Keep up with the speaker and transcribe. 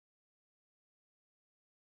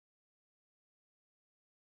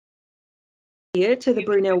Here to the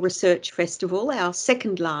Brunel Research Festival, our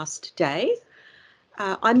second last day.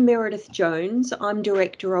 I'm Meredith Jones. I'm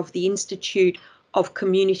Director of the Institute of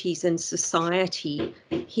Communities and Society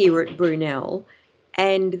here at Brunel.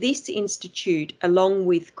 And this institute, along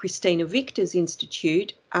with Christina Victor's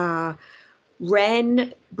institute,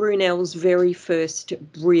 ran Brunel's very first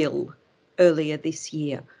BRIL earlier this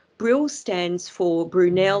year. BRIL stands for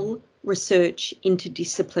Brunel Research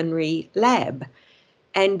Interdisciplinary Lab.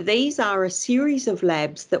 And these are a series of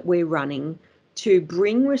labs that we're running to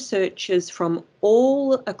bring researchers from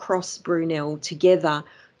all across Brunel together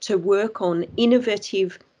to work on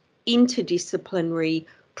innovative interdisciplinary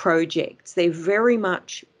projects. They're very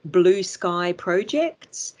much blue sky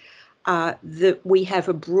projects. That we have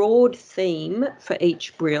a broad theme for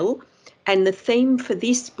each BRIL, and the theme for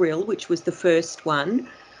this BRIL, which was the first one,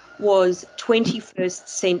 was 21st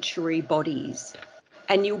century bodies.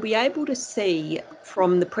 And you'll be able to see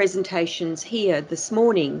from the presentations here this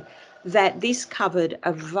morning that this covered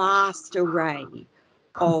a vast array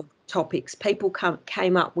of topics. People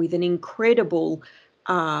came up with an incredible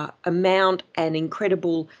amount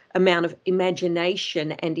of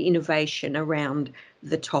imagination and innovation around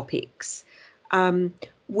the topics. They're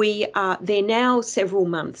now several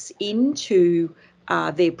months into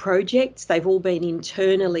their projects. They've all been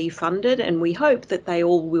internally funded, and we hope that they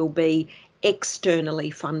all will be externally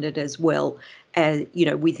funded as well,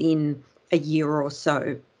 within a year or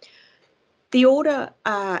so. The order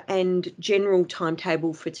and general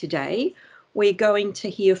timetable for today, we're going to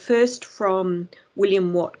hear first from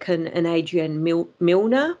William Watkin and Adrienne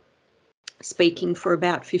Milner, speaking for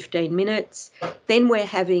about 15 minutes. Then we're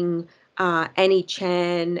having Annie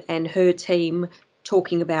Chan and her team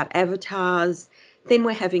talking about avatars. Then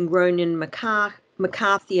we're having Ronan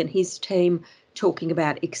McCarthy and his team talking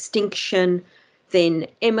about extinction. Then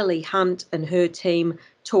Emily Hunt and her team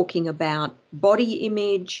talking about body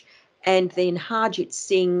image. And then Harjit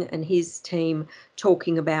Singh and his team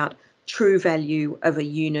talking about true value of a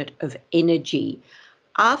unit of energy.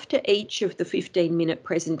 After each of the 15-minute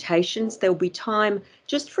presentations, there'll be time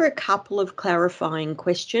just for a couple of clarifying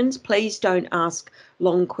questions. Please don't ask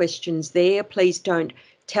long questions there. Please don't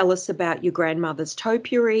tell us about your grandmother's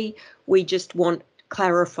topiary. We just want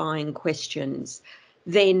clarifying questions.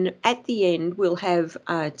 Then at the end, we'll have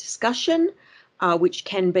a discussion, which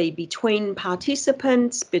can be between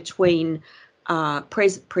participants, between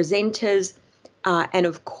presenters, and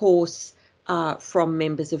of course, from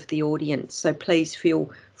members of the audience. So please feel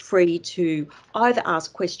free to either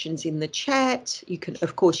ask questions in the chat. You can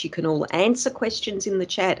all answer questions in the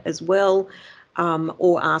chat as well,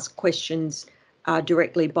 or ask questions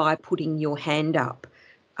directly by putting your hand up.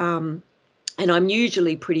 And I'm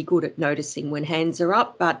usually pretty good at noticing when hands are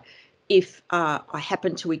up, but if I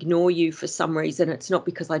happen to ignore you for some reason, it's not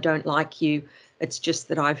because I don't like you, it's just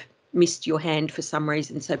that I've missed your hand for some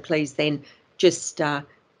reason. So please then just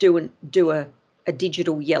do a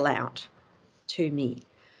digital yell out to me.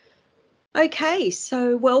 Okay,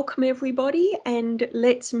 so welcome everybody, and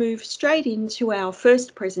let's move straight into our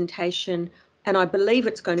first presentation, and I believe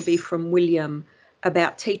it's going to be from William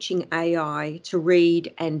about teaching AI to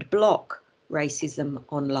read and block racism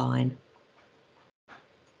online.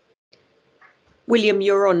 William,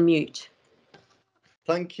 you're on mute.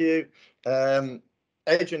 Thank you. Adrienne,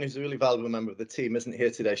 who's a really valuable member of the team, isn't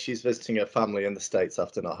here today. She's visiting her family in the States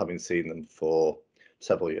after not having seen them for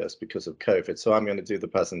several years because of COVID. So I'm going to do the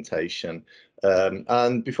presentation.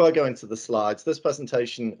 And before I go into the slides, this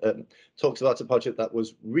presentation talks about a project that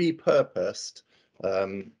was repurposed,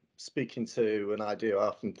 speaking to an idea I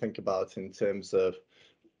often think about in terms of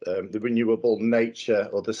the renewable nature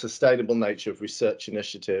or the sustainable nature of research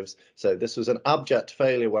initiatives. So this was an abject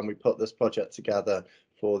failure when we put this project together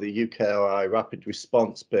for the UKRI rapid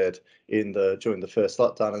response bid during the first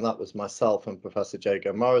lockdown, and that was myself and Professor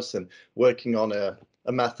Jago Morrison working on a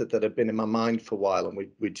method that had been in my mind for a while, and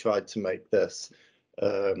we tried to make this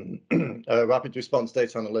a rapid response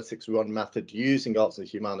data analytics run method using arts and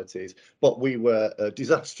humanities, but we were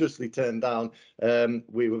disastrously turned down.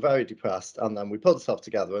 We were very depressed, and then we pulled ourselves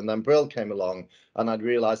together, and then BRIL came along, and I'd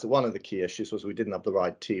realised that one of the key issues was we didn't have the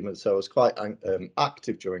right team, and so I was quite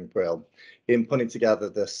active during BRIL in putting together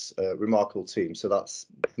this remarkable team. So that's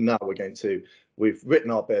now we've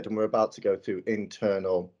written our bid, and we're about to go through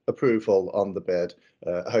internal approval on the bid,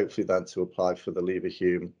 hopefully then to apply for the Lever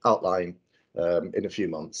Hume outline in a few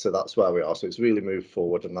months. So that's where we are. So it's really moved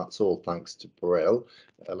forward, and that's all thanks to BRIL.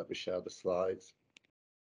 Let me share the slides.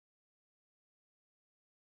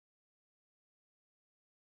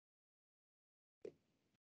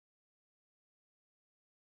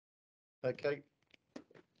 Okay.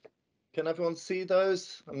 Can everyone see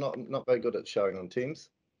those? I'm not very good at showing on Teams.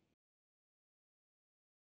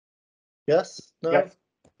 Yes? No? Yes.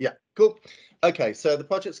 Yeah, cool. Okay, so the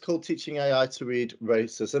project's called Teaching AI to Read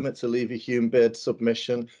Racism. It's a Leave a Hume bid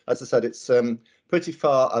submission. As I said, it's pretty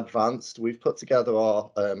far advanced. We've put together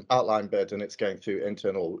our outline bid and it's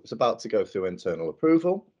about to go through internal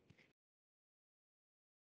approval.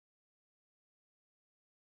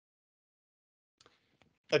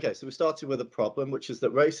 Okay, so we started with a problem, which is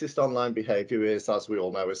that racist online behaviour is, as we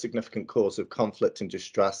all know, a significant cause of conflict and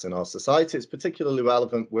distress in our society. It's particularly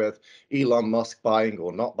relevant with Elon Musk buying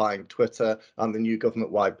or not buying Twitter and the new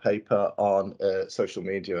government-wide paper on social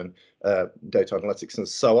media and data analytics and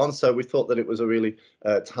so on. So we thought that it was a really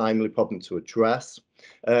timely problem to address.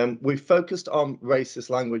 We focused on racist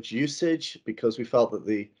language usage because we felt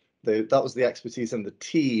that that was the expertise in the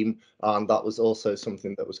team, and that was also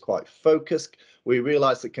something that was quite focused. We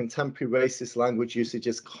realised that contemporary racist language usage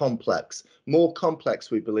is complex, more complex,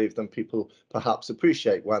 we believe, than people perhaps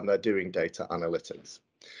appreciate when they're doing data analytics.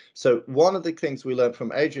 So one of the things we learned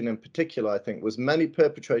from Adrienne in particular, I think, was many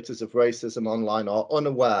perpetrators of racism online are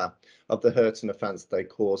unaware of the hurt and offence they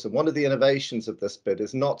cause. And one of the innovations of this bid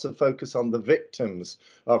is not to focus on the victims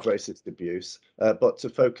of racist abuse, but to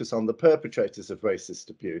focus on the perpetrators of racist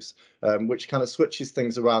abuse, which kind of switches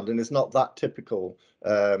things around and is not that typical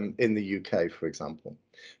in the UK, for example.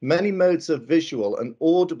 Many modes of visual and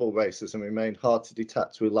audible racism remain hard to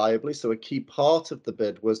detect reliably, so a key part of the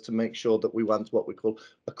bid was to make sure that we went what we call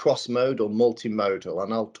a cross-mode or multimodal,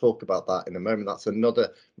 and I'll talk about that in a moment. That's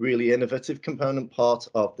another really innovative component part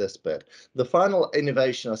of this bid. The final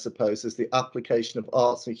innovation, I suppose, is the application of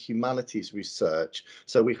arts and humanities research.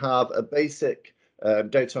 So we have a basic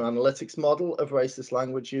data analytics model of racist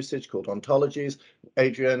language usage called ontologies. With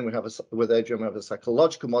Adrienne, we have a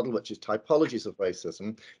psychological model, which is typologies of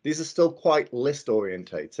racism. These are still quite list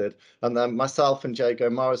orientated. And then myself and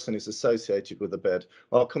Jago Morrison, who's associated with the bid,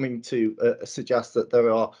 are coming to suggest that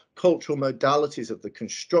there are cultural modalities of the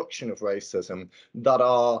construction of racism that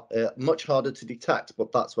are much harder to detect,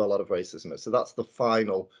 but that's where a lot of racism is. So that's the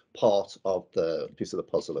final part of the piece of the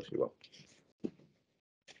puzzle, if you will.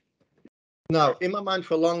 Now, in my mind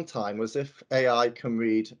for a long time was if AI can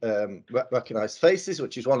recognize faces,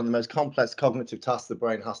 which is one of the most complex cognitive tasks the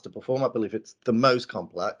brain has to perform, I believe it's the most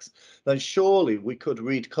complex, then surely we could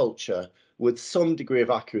read culture with some degree of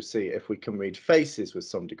accuracy if we can read faces with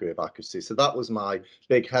some degree of accuracy. So that was my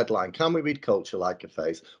big headline. Can we read culture like a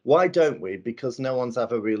face? Why don't we? Because no one's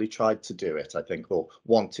ever really tried to do it, I think, or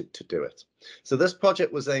wanted to do it. So this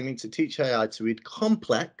project was aiming to teach AI to read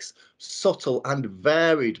complex, subtle and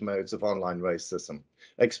varied modes of online racism,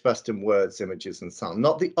 expressed in words, images and sound.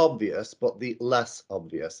 Not the obvious, but the less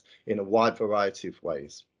obvious in a wide variety of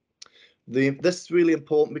ways. This is really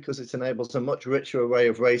important because it enables a much richer array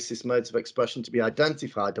of racist modes of expression to be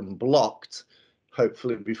identified and blocked,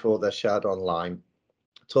 hopefully before they're shared online.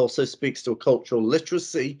 It also speaks to a cultural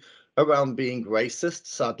literacy around being racist,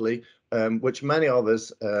 sadly, which many of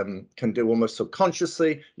us can do almost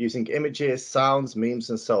subconsciously using images, sounds,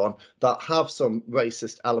 memes and so on that have some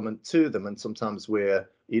racist element to them, and sometimes we're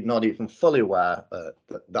not even fully aware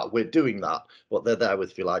that we're doing that, but they're there,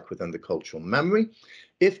 if you like, within the cultural memory.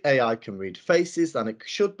 If AI can read faces, then it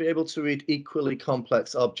should be able to read equally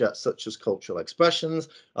complex objects such as cultural expressions.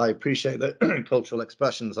 I appreciate that cultural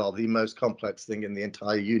expressions are the most complex thing in the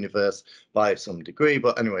entire universe by some degree,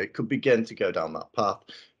 but anyway, it could begin to go down that path,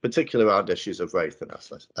 particularly around issues of race and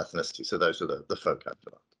ethnicity. So those are the foci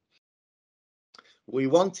for that. We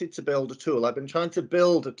wanted to build a tool. I've been trying to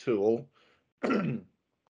build a tool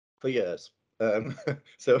for years.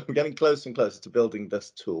 So I'm getting closer and closer to building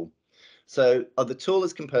this tool. So the tool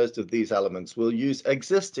is composed of these elements. We'll use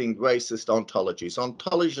existing racist ontologies.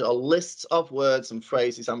 Ontologies are lists of words and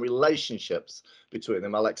phrases and relationships between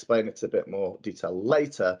them. I'll explain it in a bit more detail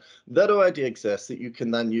later. That already exists that you can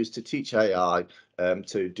then use to teach AI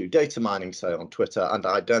to do data mining, say on Twitter, and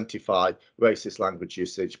identify racist language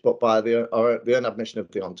usage. But by the own admission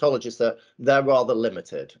of the ontologists, they're rather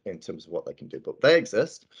limited in terms of what they can do. But they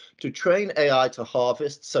exist. To train AI to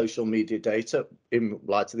harvest social media data in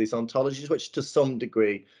light of these ontologies, which to some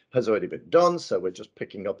degree has already been done. So we're just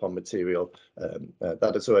picking up on material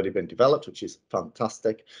that has already been developed, which is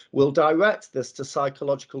fantastic. We'll direct this to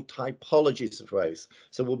psychological typologies of race.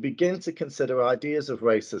 So we'll begin to consider ideas of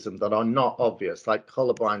racism that are not obvious, like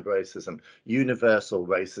colorblind racism, universal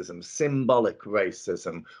racism, symbolic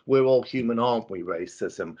racism. We're all human, aren't we?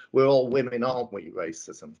 Racism. We're all women, aren't we?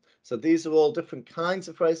 Racism. So these are all different kinds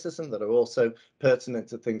of racism that are also pertinent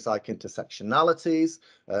to things like intersectionalities,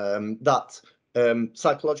 that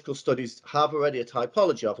psychological studies have already a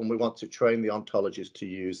typology of, and we want to train the ontologists to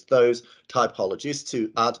use those typologies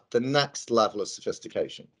to add the next level of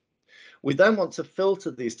sophistication. We then want to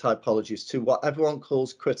filter these typologies to what everyone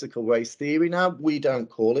calls critical race theory now. We don't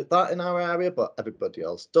call it that in our area, but everybody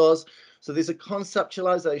else does. So these are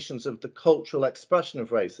conceptualizations of the cultural expression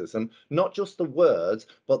of racism, not just the words,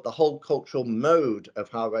 but the whole cultural mode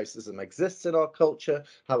of how racism exists in our culture,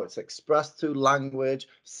 how it's expressed through language,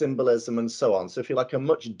 symbolism, and so on. So if you like, a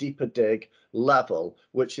much deeper dig level,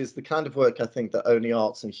 which is the kind of work I think that only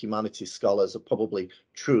arts and humanities scholars are probably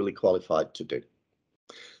truly qualified to do.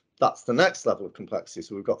 That's the next level of complexity.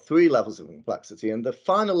 So we've got 3 levels of complexity, and the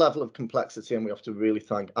final level of complexity, and we have to really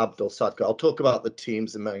thank Abdul Sadka. I'll talk about the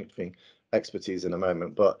teams and mentoring expertise in a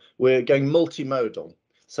moment, but we're going multimodal.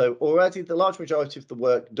 So already the large majority of the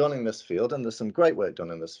work done in this field, and there's some great work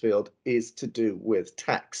done in this field, is to do with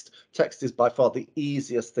text. Text is by far the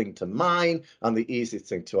easiest thing to mine and the easiest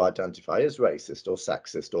thing to identify as racist or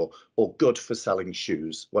sexist or good for selling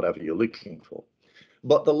shoes, whatever you're looking for.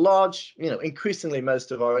 But the large, increasingly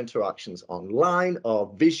most of our interactions online are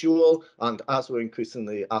visual, and as we're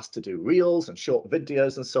increasingly asked to do reels and short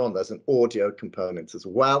videos and so on, there's an audio component as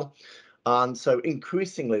well. And so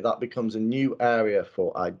increasingly that becomes a new area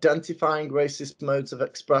for identifying racist modes of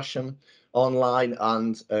expression online,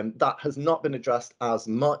 and that has not been addressed as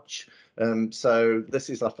much. So this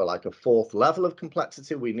is, I feel like, a 4th level of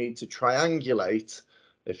complexity. We need to triangulate,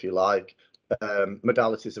 if you like,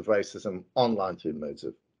 modalities of racism online through modes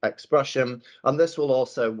of expression, and this will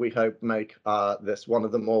also, we hope, make this one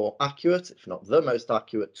of the more accurate, if not the most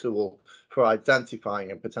accurate tool for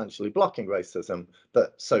identifying and potentially blocking racism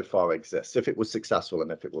that so far exists, if it was successful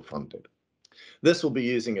and if it were funded. This will be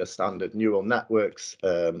using a standard neural networks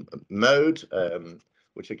mode,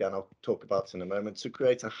 which again I'll talk about in a moment, to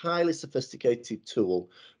create a highly sophisticated tool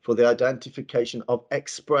for the identification of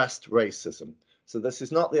expressed racism. So this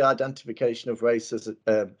is not the identification of racist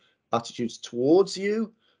attitudes towards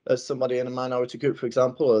you as somebody in a minority group, for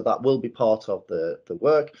example, or that will be part of the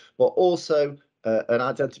work, but also an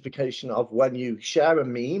identification of when you share a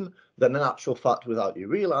meme, then in actual fact, without you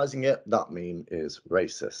realizing it, that meme is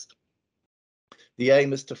racist. The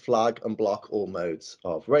aim is to flag and block all modes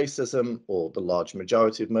of racism, or the large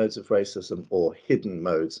majority of modes of racism, or hidden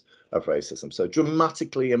modes of racism. So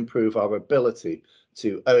dramatically improve our ability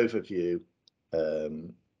to overview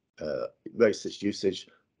racist usage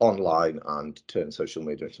online and turn social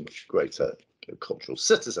media into a much greater cultural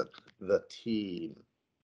citizen. The team.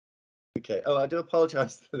 Okay, I do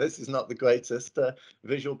apologize. This is not the greatest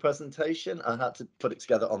visual presentation. I had to put it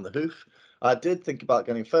together on the hoof. I did think about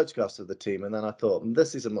getting photographs of the team, and then I thought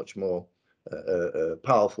this is a much more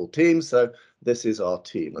powerful team. So this is our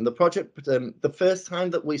team. And the project, the first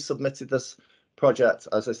time that we submitted this project,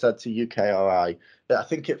 as I said, to UKRI, I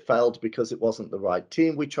think it failed because it wasn't the right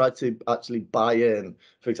team. We tried to actually buy in,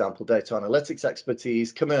 for example, data analytics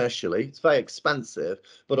expertise commercially. It's very expensive,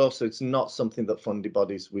 but also it's not something that funding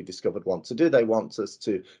bodies, we discovered, want to do. They want us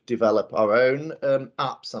to develop our own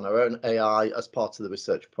apps and our own AI as part of the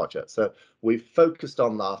research project. So we focused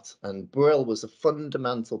on that, and BRIL was a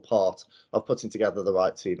fundamental part of putting together the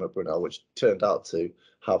right team at Brunel, which turned out to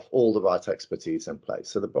have all the right expertise in place.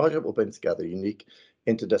 So the project will bring together a unique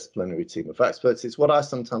interdisciplinary team of experts. It's what I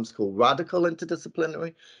sometimes call radical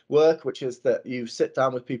interdisciplinary work, which is that you sit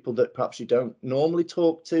down with people that perhaps you don't normally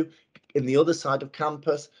talk to in the other side of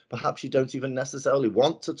campus. Perhaps you don't even necessarily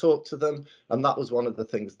want to talk to them. And that was one of the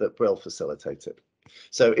things that BRIL facilitated.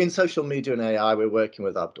 So in social media and AI, we're working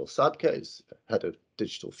with Abdul Sadka, who's head of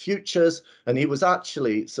digital futures, and he was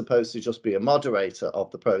actually supposed to just be a moderator of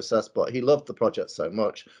the process, but he loved the project so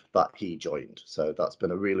much that he joined. So that's been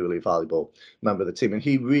a really, really valuable member of the team, and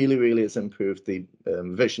he really, really has improved the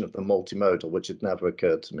vision of the multimodal, which had never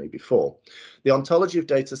occurred to me before. The ontology of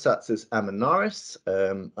data sets is Emma Norris,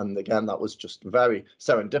 and again, that was just very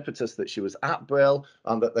serendipitous that she was at BRIL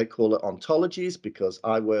and that they call it ontologies, because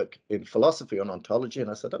I work in philosophy on ontology, and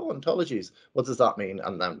I said, oh, ontologies, what does that mean?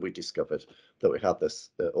 And then we discovered that we had this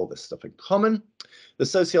all this stuff in common. The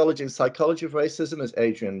sociology and psychology of racism is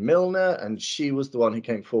Adrienne Milner, and she was the one who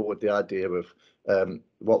came forward with the idea of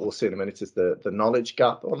what we'll see in a minute is the knowledge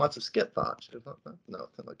gap. Oh, I might have skipped that actually. No, I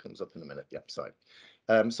think that comes up in a minute. Yeah, sorry.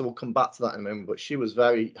 So we'll come back to that in a moment, but she was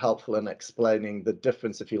very helpful in explaining the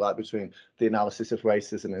difference, if you like, between the analysis of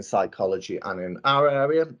racism in psychology and in our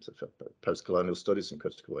area, so for post-colonial studies and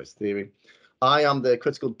critical race theory. I am the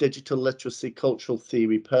critical digital literacy cultural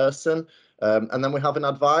theory person. And then we have an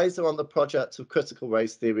advisor on the project of critical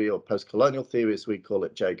race theory, or post-colonial theory, as we call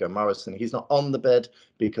it, Jago Morrison. He's not on the bid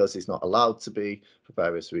because he's not allowed to be for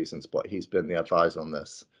various reasons, but he's been the advisor on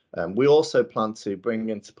this We also plan to bring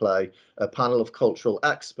into play a panel of cultural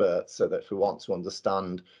experts, so that if we want to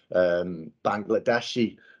understand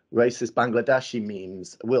racist Bangladeshi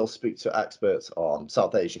memes, we'll speak to experts on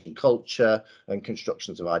South Asian culture and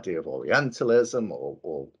constructions of idea of Orientalism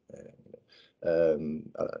or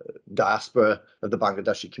diaspora of the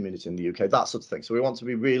Bangladeshi community in the UK, that sort of thing. So we want to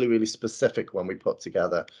be really, really specific when we put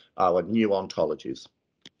together our new ontologies.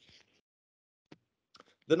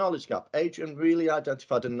 The knowledge gap. Adrienne really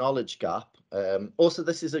identified a knowledge gap. Also,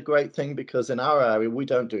 this is a great thing because in our area, we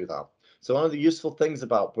don't do that. So one of the useful things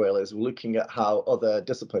about BRIL is looking at how other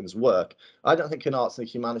disciplines work. I don't think in arts and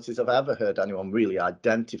humanities I've ever heard anyone really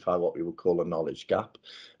identify what we would call a knowledge gap.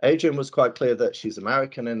 Adrienne was quite clear that she's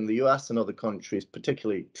American. In the US and other countries,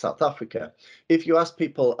 particularly South Africa, if you ask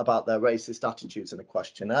people about their racist attitudes in a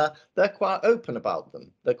questionnaire, they're quite open about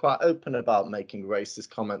them. They're quite open about making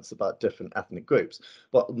racist comments about different ethnic groups.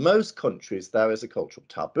 But most countries, there is a cultural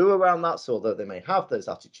taboo around that. So although they may have those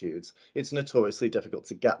attitudes, it's notoriously difficult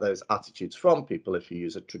to get those attitudes from people if you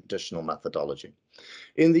use a traditional methodology.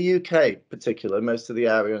 In the UK, particularly, most of the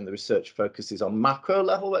area and the research focuses on macro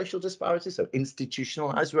level racial disparities, so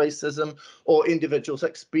institutionalized racism or individuals'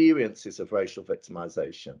 experiences of racial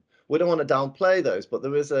victimization. We don't want to downplay those, but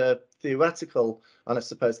there is a theoretical and I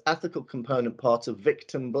suppose ethical component part of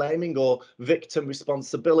victim blaming or victim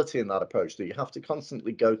responsibility in that approach, that you have to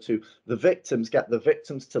constantly go to the victims, get the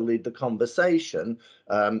victims to lead the conversation,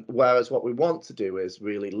 whereas what we want to do is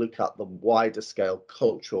really look at the wider scale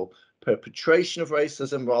cultural perpetration of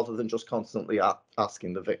racism rather than just constantly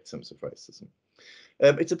asking the victims of racism.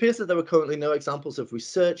 It appears that there are currently no examples of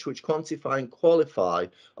research which quantify and qualify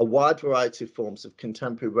a wide variety of forms of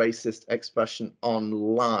contemporary racist expression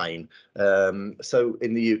online. So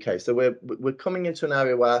in the UK, so we're coming into an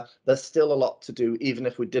area where there's still a lot to do, even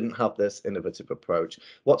if we didn't have this innovative approach.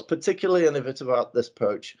 What's particularly innovative about this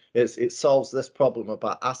approach is it solves this problem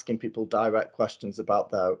about asking people direct questions about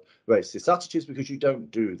their racist attitudes, because you don't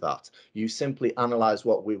do that. You simply analyze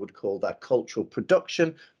what we would call their cultural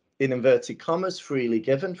production, in inverted commas, freely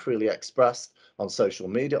given, freely expressed on social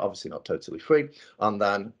media, obviously not totally free, and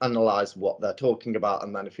then analyze what they're talking about,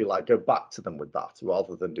 and then, if you like, go back to them with that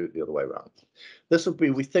rather than do it the other way around. This will be,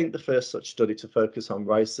 we think, the first such study to focus on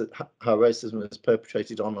how racism is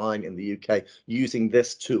perpetrated online in the UK using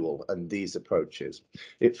this tool and these approaches.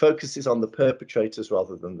 It focuses on the perpetrators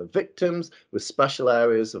rather than the victims, with special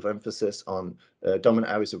areas of emphasis on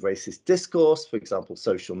dominant areas of racist discourse, for example,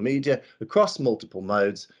 social media, across multiple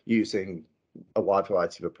modes, using a wide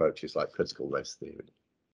variety of approaches like critical race theory.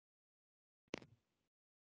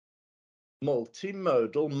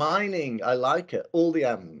 Multimodal mining, I like it, all the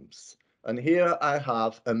M's. And here I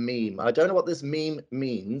have a meme. I don't know what this meme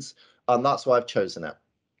means, and that's why I've chosen it.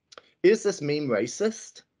 Is this meme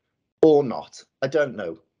racist or not? I don't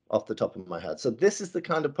know off the top of my head. So this is the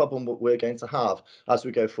kind of problem that we're going to have as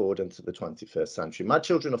we go forward into the 21st century. My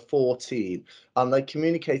children are 14 and they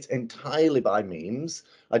communicate entirely by memes.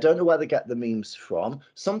 I don't know where they get the memes from.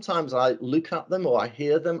 Sometimes I look at them or I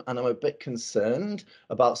hear them and I'm a bit concerned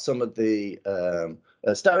about some of the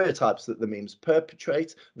stereotypes that the memes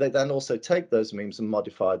perpetrate. They then also take those memes and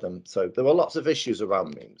modify them. So there are lots of issues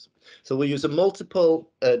around memes. So we'll use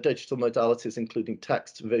multiple digital modalities, including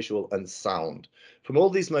text, visual, and sound. From all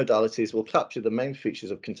these modalities, we'll capture the main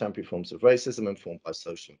features of contemporary forms of racism informed by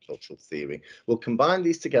social and cultural theory. We'll combine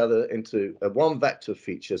these together into one vector of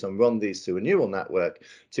features and run these through a neural network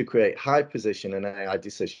to create high precision and AI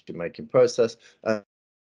decision-making process.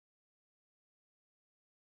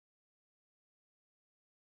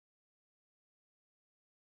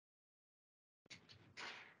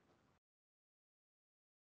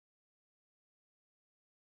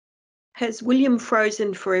 Has William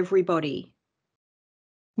frozen for everybody?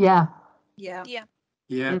 Yeah. Yeah. Yeah.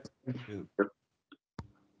 Yeah.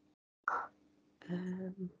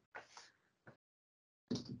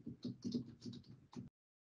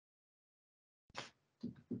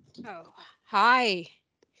 Oh, hi.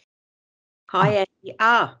 Hi, Andy.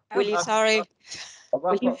 Oh, William. sorry.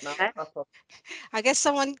 William's back. I guess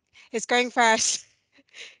someone is going first.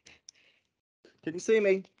 Can you see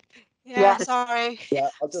me? Yeah, sorry. Yeah,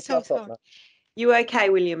 I'll just So wrap up sorry. now. You okay,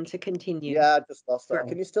 William, to continue? Yeah, I just lost that.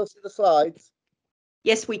 Can you still see the slides?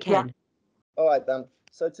 Yes, we can. Yeah. All right, then.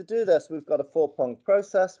 So to do this, we've got a four-pronged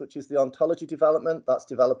process, which is the ontology development. That's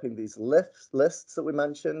developing these lists that we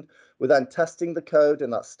mentioned. We're then testing the code in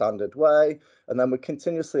that standard way. And then we're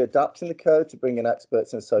continuously adapting the code to bring in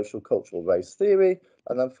experts in social, cultural, race theory.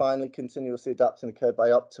 And then finally, continuously adapting the code by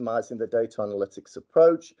optimizing the data analytics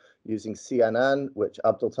approach using CNN, which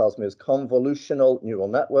Abdul tells me is convolutional neural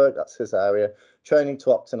network, that's his area, training to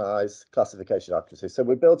optimize classification accuracy. So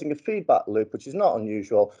we're building a feedback loop, which is not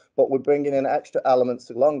unusual, but we're bringing in extra elements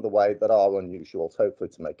along the way that are unusual, hopefully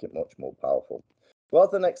to make it much more powerful.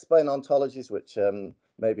 Rather than explain ontologies, which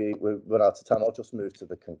maybe we run out of time, I'll just move to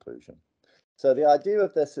the conclusion. So the idea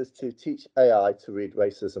of this is to teach AI to read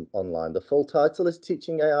racism online. The full title is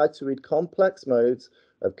Teaching AI to Read Complex Modes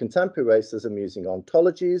of Contemporary Racism Using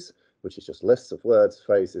Ontologies, which is just lists of words,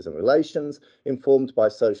 phrases, and relations, informed by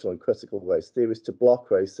social and critical race theories to block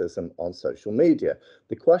racism on social media.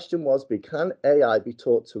 The question was, can AI be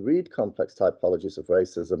taught to read complex typologies of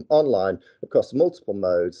racism online across multiple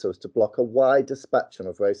modes so as to block a wider spectrum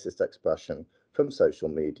of racist expression from social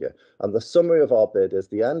media? And the summary of our bid is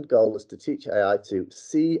the end goal is to teach AI to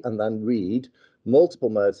see and then read multiple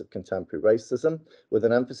modes of contemporary racism, with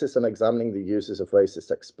an emphasis on examining the uses of racist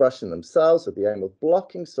expression themselves with the aim of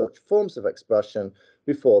blocking such forms of expression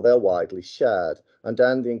before they're widely shared, and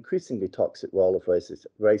end the increasingly toxic role of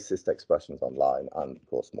racist expressions online and, of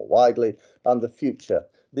course, more widely, and the future.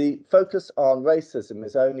 The focus on racism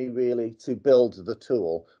is only really to build the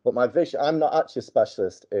tool, but my vision, I'm not actually a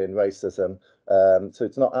specialist in racism, so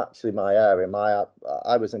it's not actually my area.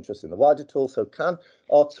 I was interested in the wider tool, so can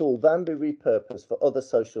our tool then be repurposed for other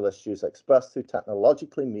social issues expressed through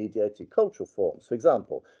technologically mediated cultural forms? For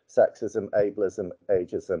example, sexism, ableism,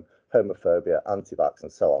 ageism, homophobia, anti-vax,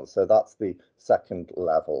 and so on. So that's the second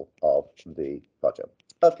level of the project.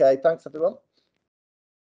 Okay, thanks everyone.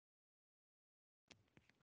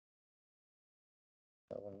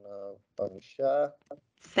 Share.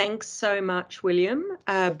 Thanks so much, William.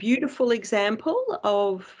 A beautiful example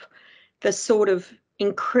of the sort of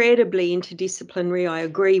incredibly interdisciplinary, I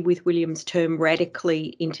agree with William's term,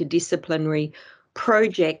 radically interdisciplinary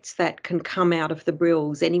projects that can come out of the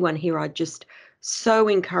BRILs. Anyone here, I just so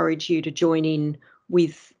encourage you to join in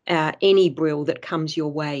with any BRIL that comes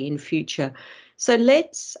your way in future. So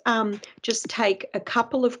let's just take a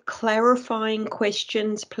couple of clarifying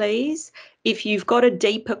questions, please. If you've got a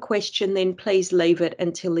deeper question, then please leave it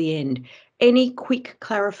until the end. Any quick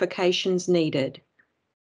clarifications needed?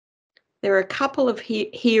 There are a couple of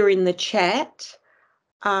here in the chat,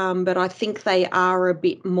 but I think they are a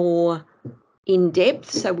bit more in depth,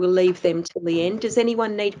 so we'll leave them till the end. Does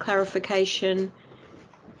anyone need clarification?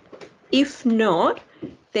 If not,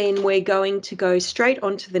 then we're going to go straight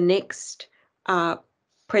on to the next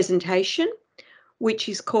presentation, which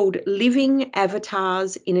is called Living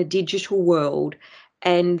Avatars in a Digital World.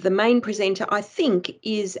 And the main presenter, I think,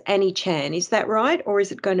 is Annie Chan. Is that right? Or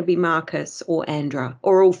is it going to be Marcus or Andra,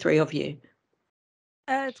 or all three of you?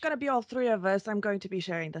 It's going to be all three of us. I'm going to be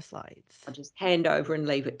sharing the slides. I'll just hand over and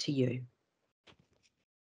leave it to you.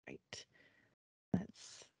 Right.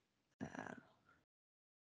 Let's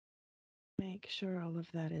make sure all of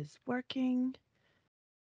that is working.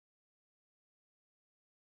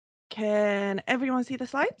 Can everyone see the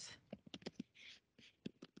slides?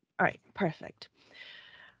 All right, perfect.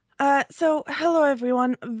 So hello,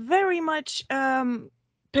 everyone. Very much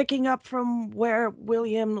picking up from where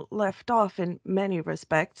William left off in many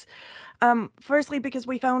respects. Firstly, because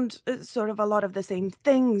we found sort of a lot of the same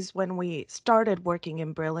things when we started working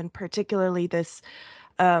in BRIL, and particularly this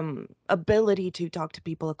ability to talk to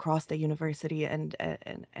people across the university and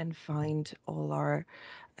find all our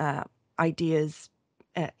ideas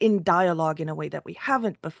in dialogue in a way that we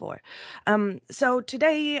haven't before. So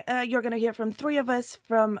today you're going to hear from three of us,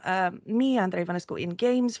 from me, Andra Ivănescu in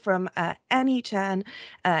games, from Annie Chan,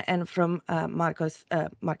 and from Marcus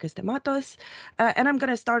de Matos. And I'm going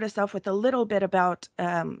to start us off with a little bit about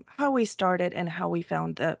how we started and how we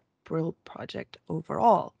found the BRIL project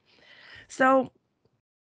overall. So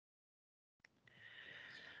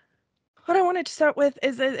what I wanted to start with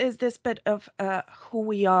is this bit of who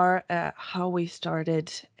we are, how we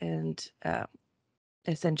started, and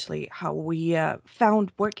essentially how we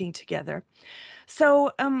found working together.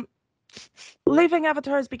 So Living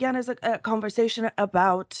Avatars began as a conversation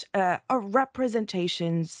about our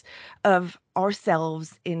representations of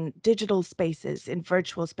ourselves in digital spaces, in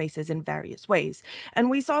virtual spaces in various ways. And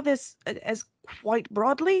we saw this as quite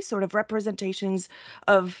broadly, sort of representations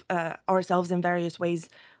of ourselves in various ways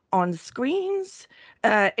on screens,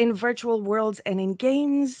 in virtual worlds and in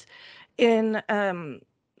games, in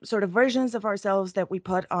sort of versions of ourselves that we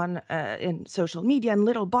put on in social media and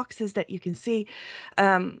little boxes that you can see.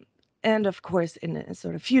 And of course, in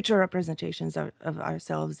sort of future representations of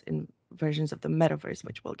ourselves in versions of the metaverse,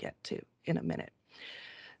 which we'll get to in a minute.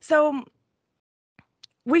 So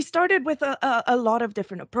we started with a lot of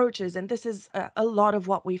different approaches, and this is a lot of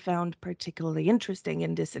what we found particularly interesting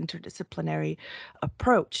in this interdisciplinary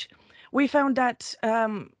approach. We found that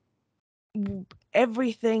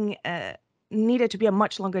everything needed to be a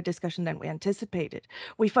much longer discussion than we anticipated.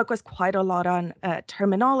 We focused quite a lot on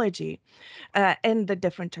terminology and the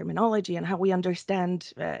different terminology and how we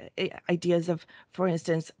understand ideas of, for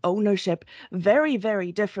instance, ownership very,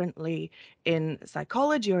 very differently in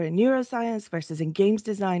psychology or in neuroscience versus in games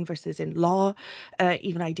design versus in law,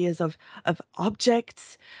 even ideas of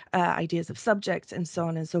objects, ideas of subjects, and so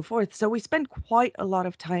on and so forth. So we spend quite a lot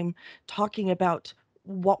of time talking about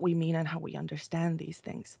what we mean and how we understand these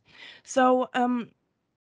things. So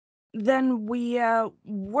then we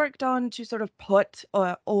worked on to sort of put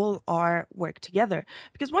all our work together,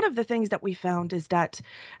 because one of the things that we found is that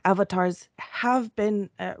avatars have been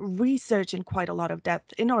researched in quite a lot of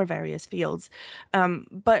depth in our various fields,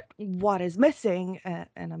 but what is missing,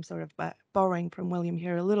 and I'm sort of borrowing from William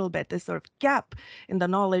here a little bit, this sort of gap in the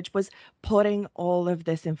knowledge was putting all of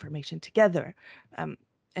this information together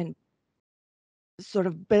and sort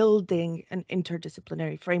of building an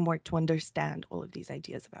interdisciplinary framework to understand all of these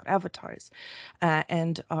ideas about avatars.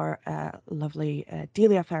 And our lovely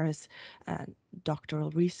Delia Ferris,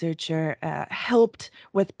 doctoral researcher, helped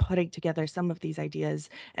with putting together some of these ideas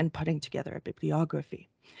and putting together a bibliography.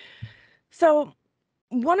 So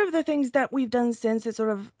one of the things that we've done since is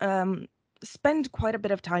sort of spend quite a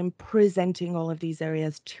bit of time presenting all of these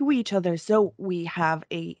areas to each other, so we have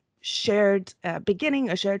a shared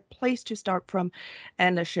beginning, a shared place to start from,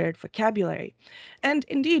 and a shared vocabulary. And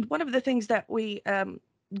indeed, one of the things that we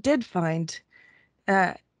did find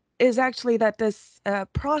is actually that this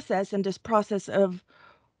process of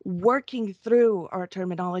working through our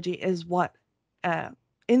terminology is what,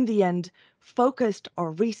 in the end, focused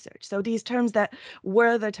our research. So these terms that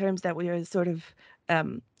were the terms that we were sort of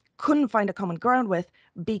couldn't find a common ground with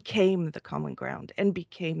became the common ground and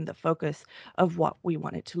became the focus of what we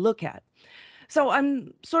wanted to look at. So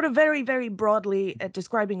I'm sort of very, very broadly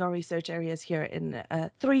describing our research areas here in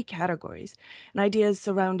 3 categories, and ideas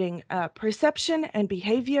surrounding perception and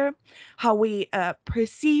behavior, how we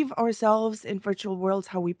perceive ourselves in virtual worlds,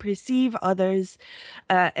 how we perceive others,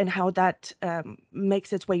 and how that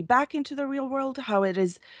makes its way back into the real world, how it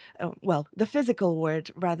is, well, the physical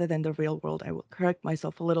world rather than the real world. I will correct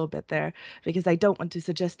myself a little bit there, because I don't want to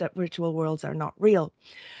suggest that virtual worlds are not real.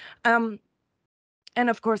 And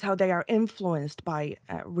of course, how they are influenced by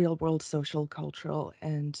real world social, cultural,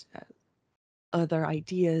 and other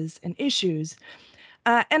ideas and issues.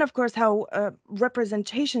 And of course, how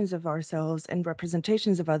representations of ourselves and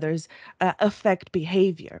representations of others affect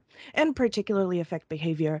behavior, and particularly affect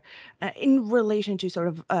behavior in relation to sort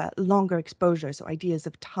of longer exposure, so ideas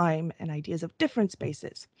of time and ideas of different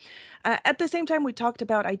spaces. At the same time, we talked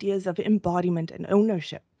about ideas of embodiment and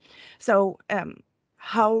ownership. So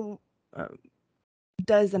how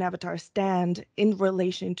does an avatar stand in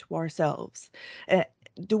relation to ourselves?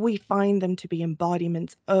 Do we find them to be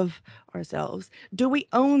embodiments of ourselves? Do we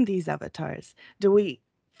own these avatars? Do we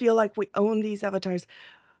feel like we own these avatars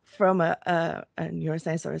from a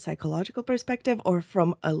neuroscience or a psychological perspective, or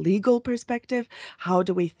from a legal perspective? How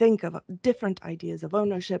do we think of different ideas of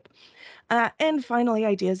ownership? And finally,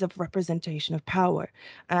 ideas of representation of power.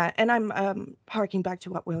 And I'm harking back to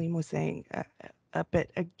what William was saying a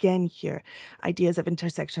bit again here. Ideas of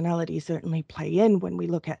intersectionality certainly play in when we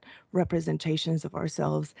look at representations of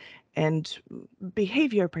ourselves and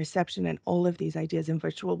behavior, perception, and all of these ideas in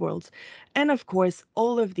virtual worlds. And of course,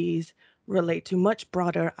 all of these relate to much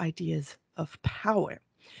broader ideas of power,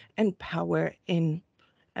 and power in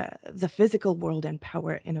the physical world, and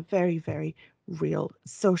power in a very, very real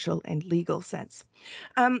social and legal sense.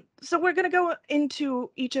 So we're going to go into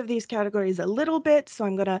each of these categories a little bit. So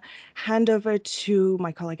I'm going to hand over to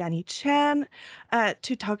my colleague Annie Chan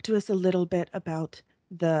to talk to us a little bit about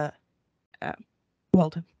the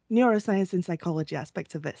well, neuroscience and psychology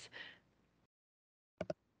aspects of this.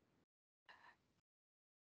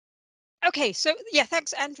 Okay, so yeah,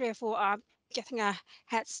 thanks, Andrea, for getting a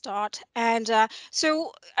head start. And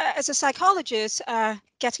as a psychologist,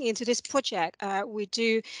 getting into this project, we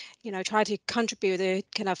do, try to contribute a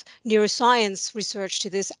kind of neuroscience research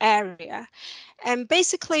to this area. And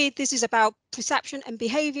basically, this is about perception and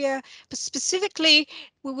behavior, but specifically,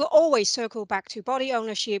 we will always circle back to body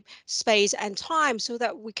ownership, space, and time, so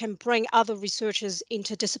that we can bring other researchers'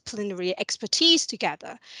 interdisciplinary expertise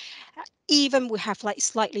together. Even we have like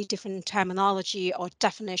slightly different terminology or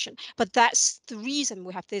definition, but that's the reason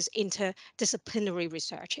we have this interdisciplinary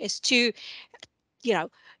research, is to,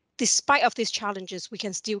 despite of these challenges, we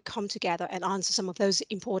can still come together and answer some of those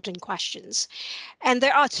important questions. And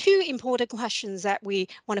there are two important questions that we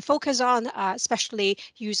want to focus on, especially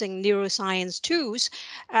using neuroscience tools.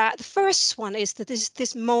 The first one is that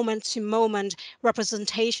this moment-to-moment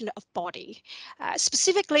representation of body.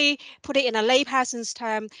 Specifically, put it in a layperson's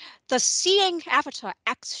term, does seeing avatar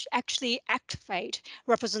actually activate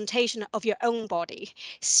representation of your own body?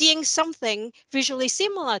 Seeing something visually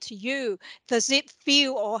similar to you, does it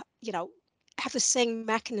feel or, have the same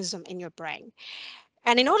mechanism in your brain?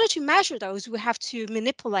 And in order to measure those, we have to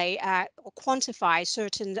manipulate or quantify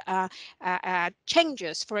certain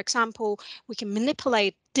changes. For example, we can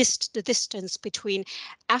manipulate the distance between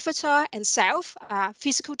avatar and self,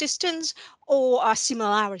 physical distance, or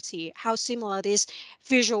similarity, how similar this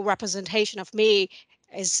visual representation of me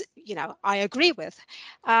is, I agree with.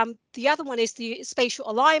 The other one is the spatial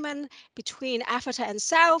alignment between avatar and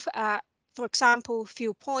self. For example,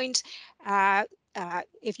 viewpoint.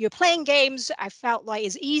 If you're playing games, I felt like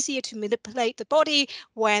it's easier to manipulate the body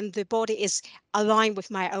when the body is aligned with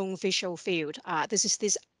my own visual field. This is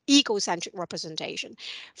this egocentric representation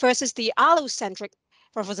versus the allocentric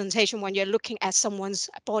representation when you're looking at someone's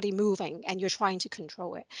body moving and you're trying to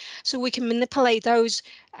control it. So we can manipulate those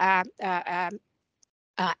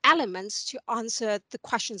elements to answer the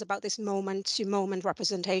questions about this moment-to-moment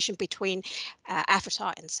representation between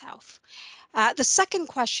avatar and self. The second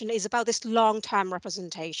question is about this long-term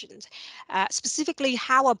representations, specifically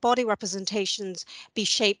how are body representations be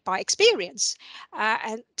shaped by experience?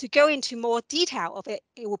 And to go into more detail of it,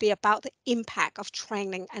 it will be about the impact of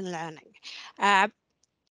training and learning.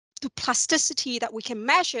 The plasticity that we can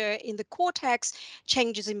measure in the cortex,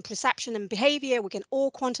 changes in perception and behavior, we can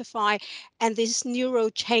all quantify, and these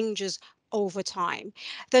neural changes over time.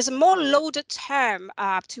 There's a more loaded term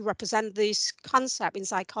to represent this concept in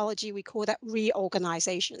psychology. We call that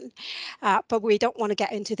reorganization, but we don't want to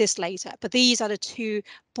get into this later. But these are the two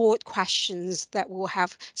broad questions that will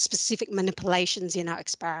have specific manipulations in our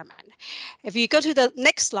experiment. If you go to the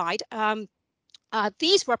next slide,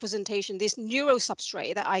 these representation, this neural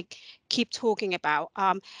substrate that I keep talking about.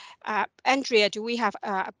 Andrea, do we have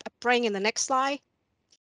a brain in the next slide?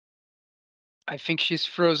 I think she's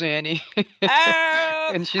frozen, Annie.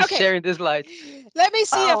 And she's okay. sharing the slides. Let me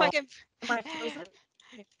see if I can. Am I frozen?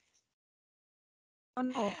 Oh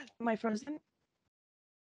no, am I frozen?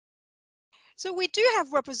 So we do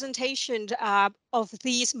have representation of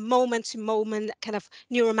these moment-to-moment kind of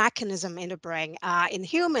neuromechanism in the brain. In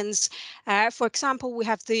humans, for example, we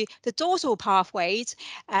have the dorsal pathways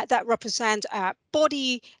that represent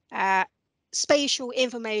body spatial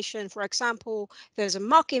information. For example, there's a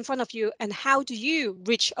mug in front of you, and how do you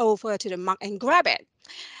reach over to the mug and grab it?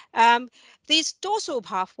 These dorsal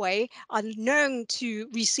pathways are known to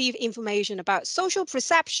receive information about social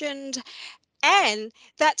perception, and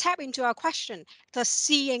that tap into our question, does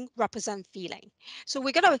seeing represent feeling? So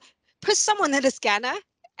we're going to put someone in the scanner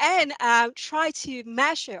and try to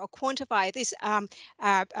measure or quantify this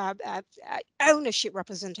ownership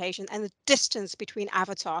representation and the distance between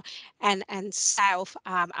avatar and self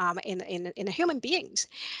in human beings.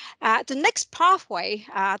 The next pathway,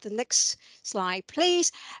 the next slide,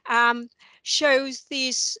 please, shows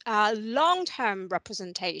this long-term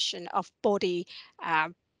representation of body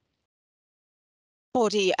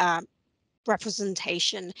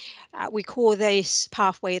representation. We call this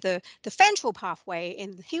pathway the ventral pathway.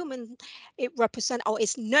 In human, it represents or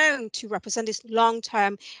is known to represent this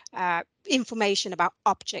long-term information about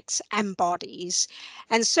objects and bodies.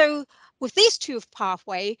 And so with these two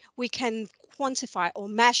pathways, we can quantify or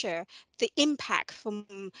measure the impact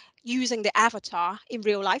from using the avatar in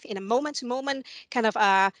real life in a moment-to-moment kind of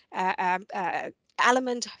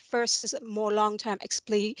element versus more long-term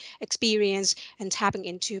experience and tapping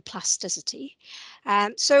into plasticity.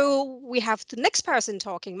 So we have the next person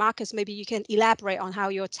talking. Marcus, maybe you can elaborate on how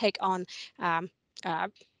your take on, I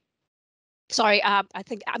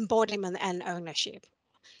think embodiment and ownership.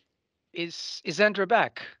 Is Andra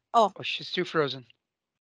back? Oh, or she's still frozen.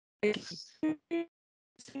 Either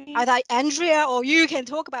Andrea or you can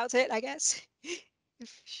talk about it, I guess.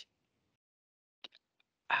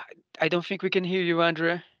 I don't think we can hear you,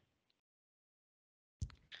 Andrea.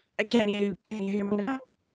 Can you hear me now?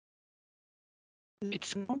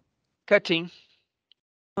 It's cutting.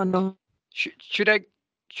 Oh no. Should I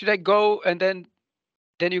go and then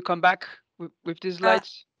you come back with these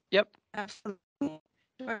slides? Yep. Absolutely.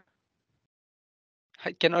 Sure.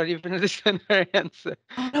 I cannot even understand her answer,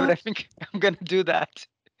 but I think I'm gonna do that.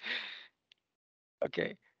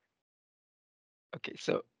 Okay. Okay,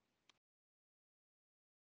 so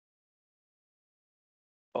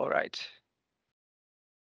all right.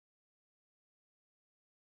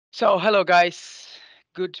 So hello guys,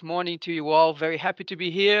 good morning to you all. Very happy to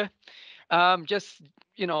be here. Just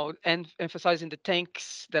and emphasizing the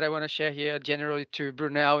thanks that I want to share here generally to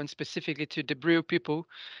Brunel and specifically to the BRIL people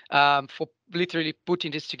for literally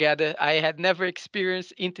putting this together. I had never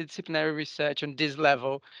experienced interdisciplinary research on this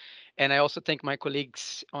level, and I also thank my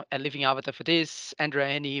colleagues at Living Avatar for this: Andra,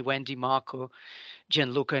 Annie, Wendy, Marco,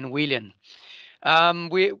 Gianluca, and William.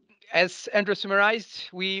 We, as Andra summarized,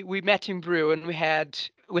 we met in BRIL, and we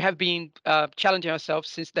have been challenging ourselves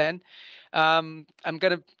since then. I'm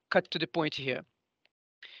gonna cut to the point here.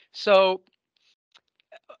 So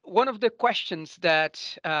one of the questions that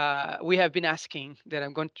we have been asking that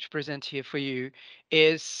I'm going to present here for you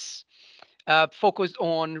is focused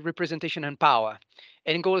on representation and power.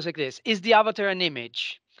 And it goes like this: is the avatar an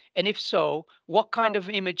image? And if so, what kind of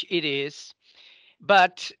image it is?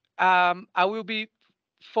 But I will be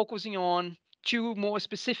focusing on two more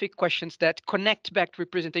specific questions that connect back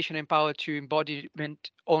representation and power to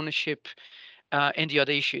embodiment, ownership, and the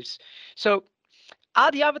other issues. So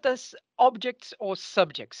are the avatars objects or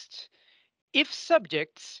subjects? If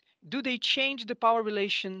subjects, do they change the power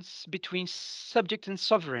relations between subject and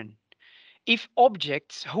sovereign? If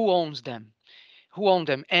objects, who owns them? Who own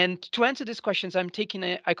them? And to answer these questions, I'm taking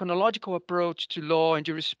an iconological approach to law and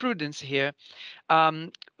jurisprudence here,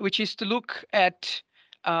 which is to look at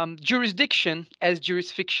jurisdiction as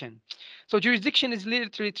jurisfiction. So jurisdiction is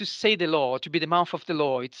literally to say the law, to be the mouth of the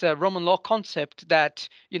law. It's a Roman law concept that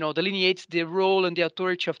delineates the role and the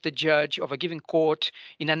authority of the judge of a given court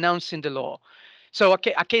in announcing the law. So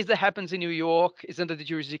a case that happens in New York is under the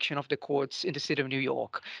jurisdiction of the courts in the city of New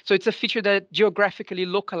York. So it's a feature that geographically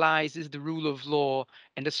localizes the rule of law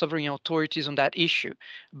and the sovereign authorities on that issue,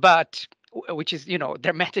 but which is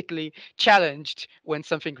dramatically challenged when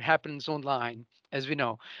something happens online, as we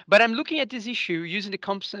know. But I'm looking at this issue using the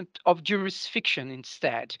concept of jurisfiction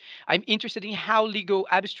instead. I'm interested in how legal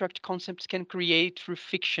abstract concepts can create through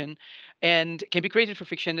fiction and can be created through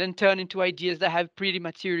fiction and turn into ideas that have pretty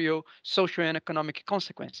material social and economic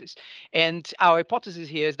consequences. And our hypothesis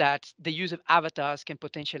here is that the use of avatars can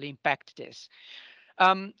potentially impact this.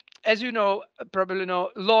 As you know, probably know,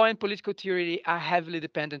 law and political theory are heavily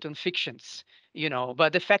dependent on fictions,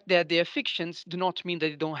 but the fact that they are fictions do not mean that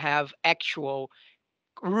they don't have actual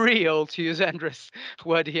real, to use Andra's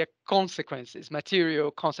word here, consequences,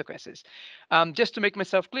 material consequences. Just to make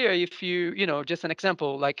myself clear, if just an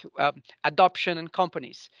example, like adoption and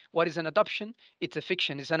companies. What is an adoption? It's a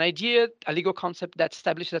fiction. It's an idea, a legal concept that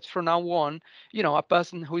establishes that from now on, a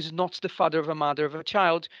person who is not the father of a mother of a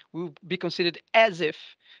child will be considered as if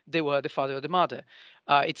they were the father or the mother.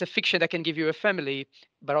 It's a fiction that can give you a family,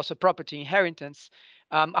 but also property, inheritance.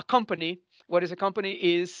 A company, what is a company?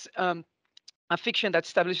 Is a fiction that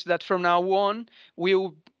establishes that from now on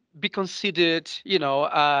will be considered, in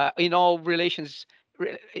all relations,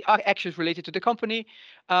 actions related to the company,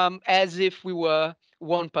 as if we were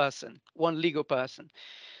one person, one legal person.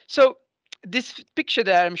 So this picture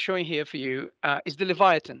that I'm showing here for you is the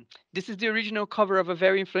Leviathan. This is the original cover of a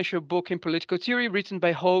very influential book in political theory written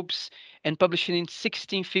by Hobbes and published in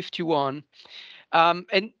 1651.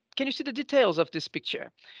 And can you see the details of this picture?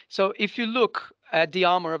 So if you look at the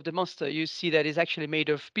armor of the monster, you see that it's actually made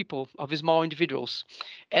of people, of small individuals.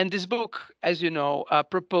 And this book, as you know,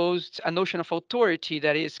 proposed a notion of authority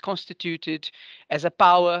that is constituted as a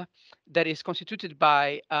power that is constituted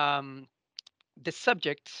by the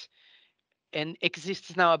subjects and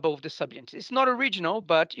exists now above the subjects. It's not original,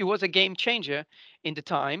 but it was a game changer in the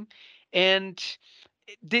time. And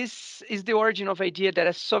this is the origin of idea that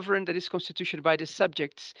a sovereign that is constituted by the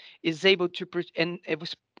subjects is able to, and it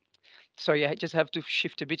was, sorry, I just have to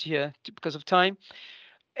shift a bit here because of time.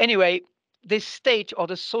 Anyway, the state or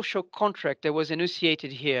the social contract that was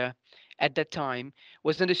enunciated here at that time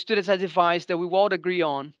was understood as a device that we all agree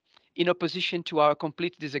on in opposition to our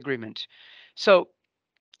complete disagreement. So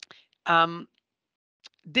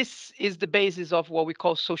this is the basis of what we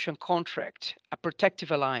call social contract, a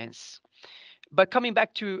protective alliance. But coming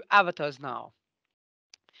back to avatars now,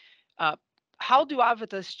 how do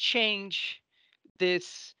avatars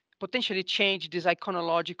potentially change these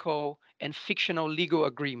iconological and fictional legal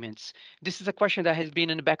agreements? This is a question that has been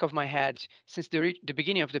in the back of my head since the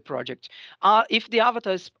beginning of the project. If the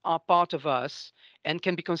avatars are part of us and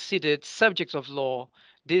can be considered subjects of law,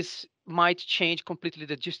 this might change completely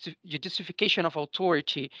the justification of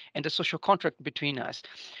authority and the social contract between us.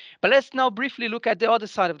 But let's now briefly look at the other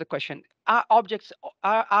side of the question. Are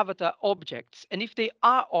avatar objects? And if they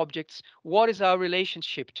are objects, what is our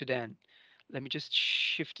relationship to them? Let me just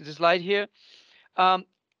shift the slide here.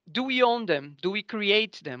 Do we own them? Do we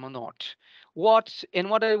create them or not? What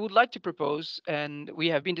I would like to propose, and we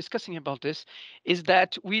have been discussing about this, is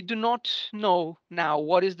that we do not know now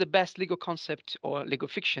what is the best legal concept or legal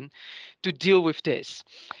fiction to deal with this.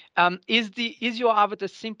 Is your avatar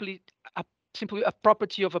simply a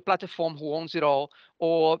property of a platform who owns it all,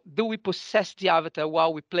 or do we possess the avatar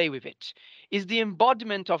while we play with it? Is the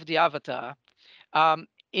embodiment of the avatar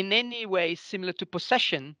in any way similar to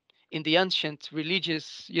possession in the ancient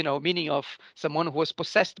religious, meaning of someone who was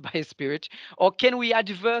possessed by a spirit, or can we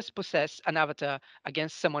adverse possess an avatar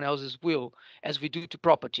against someone else's will, as we do to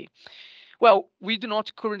property? Well, we do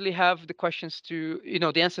not currently have the questions to,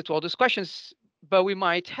 the answer to all those questions, but we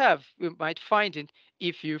might find it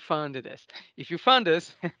if you funded us. If you fund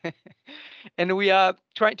us, and we are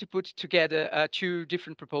trying to put together 2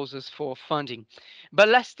 different proposals for funding. But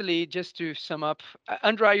lastly, just to sum up,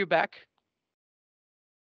 Andra, are you back?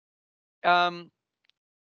 The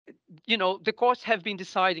courts have been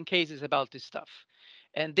deciding cases about this stuff,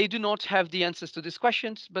 and they do not have the answers to these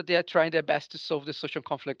questions, but they are trying their best to solve the social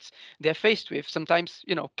conflicts they're faced with. Sometimes,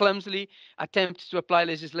 clumsily attempts to apply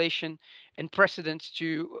legislation and precedents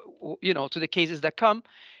to, to the cases that come.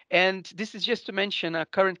 And this is just to mention a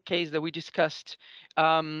current case that we discussed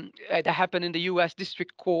that happened in the U.S.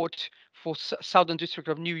 District Court for Southern District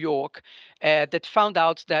of New York that found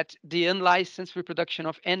out that the unlicensed reproduction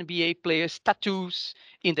of NBA players' tattoos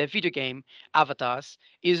in their video game avatars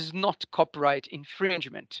is not copyright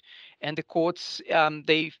infringement. And the courts,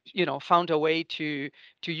 they, found a way to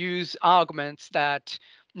use arguments that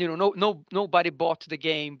nobody bought the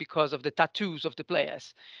game because of the tattoos of the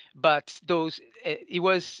players, but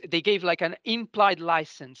they gave like an implied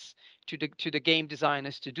license to the game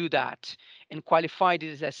designers to do that and qualified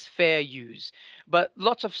it as fair use. But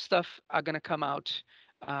lots of stuff are going to come out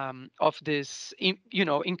of this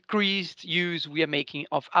increased use we are making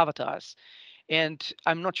of avatars. And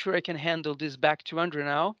I'm not sure I can handle this back to Andra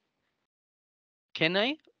now. Can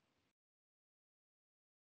I?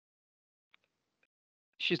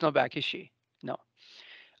 She's not back, is she? No.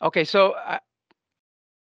 Okay, so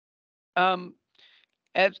I'm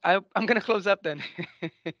going to close up then.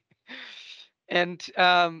 And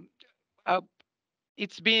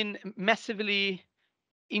it's been massively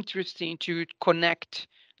interesting to connect,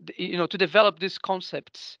 to develop these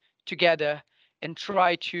concepts together and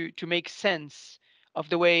try to make sense of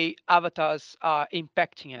the way avatars are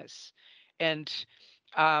impacting us. And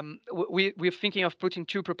we're thinking of putting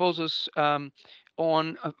 2 proposals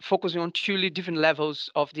on focusing on 2 different levels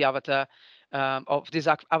of the avatar, of this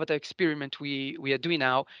avatar experiment we are doing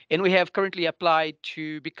now. And we have currently applied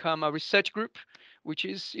to become a research group, which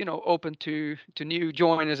is open to new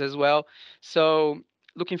joiners as well. So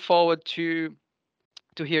looking forward to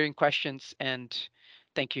hearing questions, and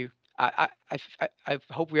thank you. I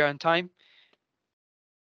hope we are on time.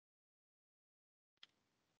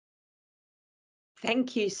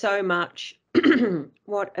 Thank you so much.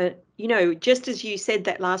 What a, just as you said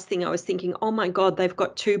that last thing, I was thinking, oh my God, they've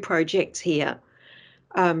got 2 projects here.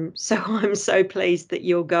 So I'm so pleased that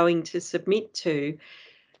you're going to submit to.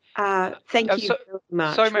 Thank you very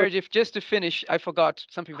much. Sorry, Meredith, just to finish, I forgot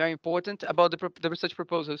something very important about the research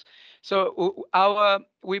proposals. So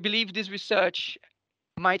we believe this research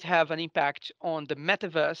might have an impact on the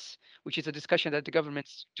metaverse, which is a discussion that the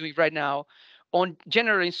government's doing right now, on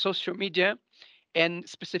generally social media, and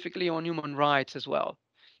specifically on human rights as well.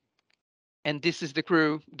 And this is the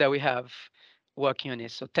crew that we have working on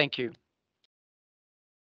this. So thank you.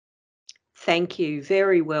 Thank you.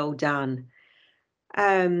 Very well done.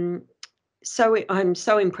 So I'm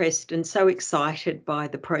so impressed and so excited by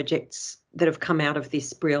the projects that have come out of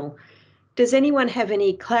this BRIL. Does anyone have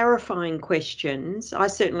any clarifying questions? I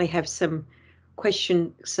certainly have some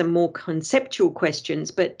more conceptual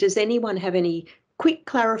questions, but does anyone have any quick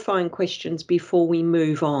clarifying questions before we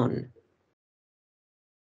move on?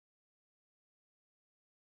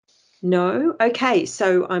 No? Okay,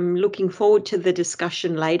 so I'm looking forward to the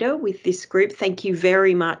discussion later with this group. Thank you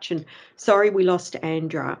very much, and sorry we lost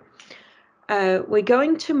Andra. We're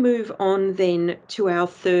going to move on then to our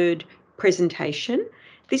 3rd presentation.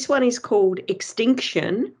 This one is called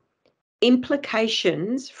Extinction,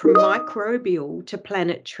 Implications from Microbial to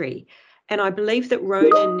Planetary. And I believe that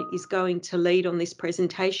Ronan is going to lead on this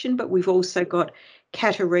presentation, but we've also got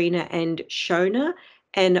Katerina and Shona,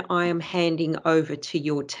 and I am handing over to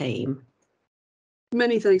your team.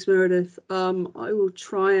 Many thanks, Meredith. I will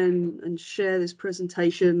try and share this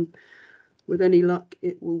presentation. With any luck,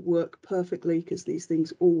 it will work perfectly because these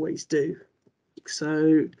things always do.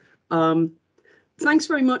 So thanks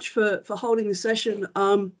very much for holding the session.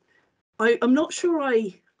 I'm not sure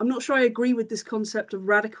I agree with this concept of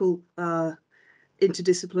radical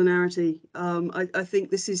interdisciplinarity. I think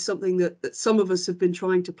this is something that some of us have been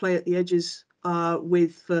trying to play at the edges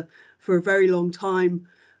with for a very long time,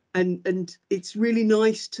 and it's really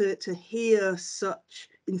nice to hear such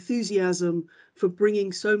enthusiasm for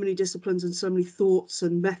bringing so many disciplines and so many thoughts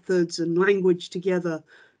and methods and language together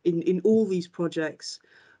in all these projects.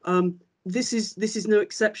 This is no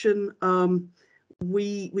exception.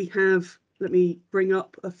 We have, let me bring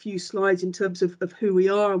up a few slides in terms of who we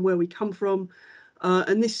are and where we come from.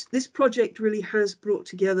 And this project really has brought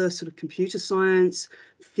together sort of computer science,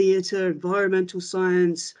 theatre, environmental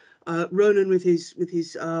science, Ronan with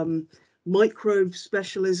his microbe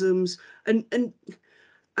specialisms, and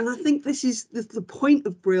I think this is the point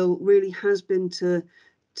of BRIL really has been to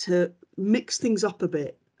mix things up a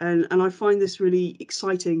bit, and I find this really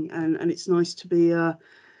exciting, and it's nice to be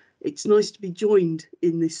joined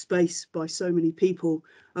in this space by so many people.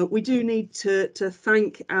 We do need to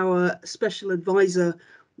thank our special advisor.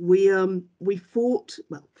 We fought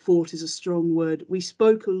is a strong word. We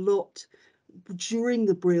spoke a lot during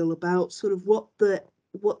the BRIL about sort of what the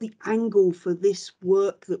angle for this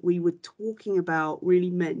work that we were talking about really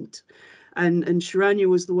meant, and Sharanya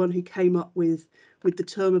was the one who came up with the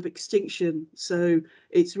term of extinction. So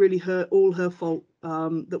it's really all her fault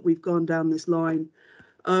that we've gone down this line.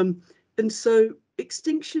 And so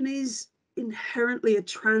extinction is inherently a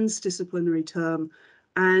transdisciplinary term,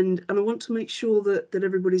 and I want to make sure that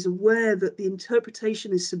everybody's aware that the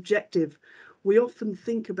interpretation is subjective. We often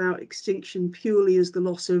think about extinction purely as the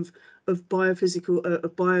loss of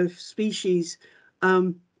biospecies,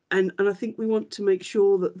 and I think we want to make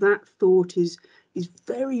sure that thought is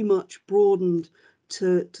very much broadened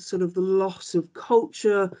to sort of the loss of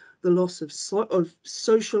culture, the loss of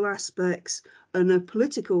social aspects, and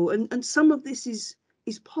political, and some of this is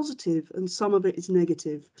positive and some of it is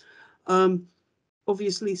negative.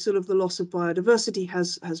 Obviously, sort of the loss of biodiversity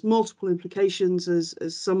has multiple implications, as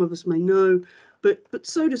some of us may know, but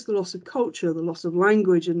so does the loss of culture, the loss of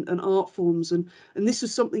language and art forms, and this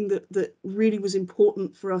was something that really was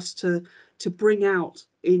important for us to bring out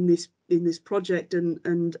in this project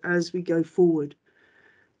and as we go forward.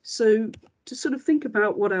 So to sort of think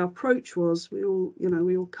about what our approach was, we all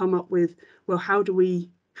come up with, well, how do we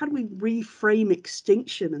reframe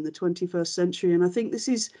extinction in the 21st century? And I think this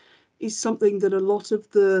is something that a lot of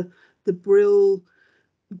the BRIL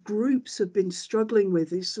groups have been struggling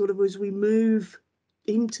with, is sort of as we move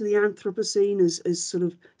into the Anthropocene, as sort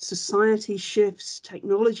of society shifts,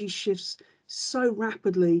 technology shifts so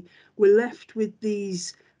rapidly, we're left with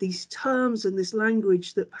these terms and this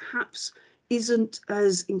language that perhaps isn't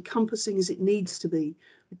as encompassing as it needs to be.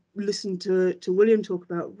 Listen to William talk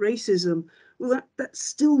about racism. Well, that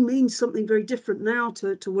still means something very different now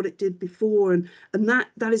to what it did before, and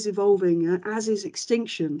that is evolving, as is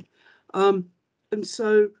extinction. And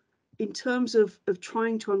so in terms of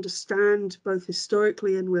trying to understand both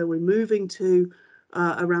historically and where we're moving to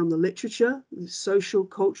around the literature, the social,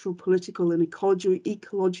 cultural, political and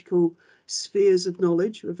ecological spheres of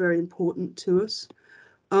knowledge are very important to us.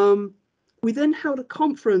 We then held a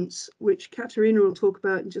conference, which Katerina will talk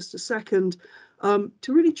about in just a second, to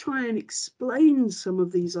really try and explain some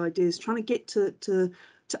of these ideas, trying to get to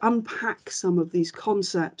unpack some of these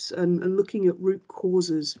concepts and looking at root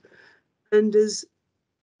causes. And as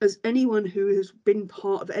anyone who has been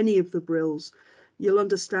part of any of the BRILs, you'll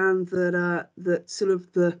understand that sort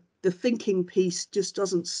of the thinking piece just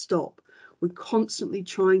doesn't stop. We're constantly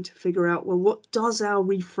trying to figure out, well, what does our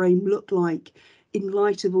reframe look like in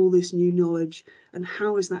light of all this new knowledge, and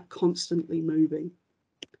how is that constantly moving?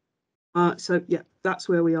 So yeah, that's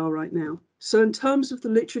where we are right now. So in terms of the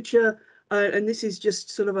literature, and this is just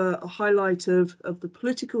sort of a highlight of the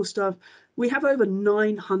political stuff, we have over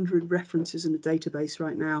 900 references in the database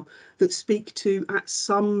right now that speak to at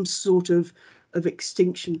some sort of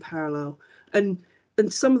extinction parallel. And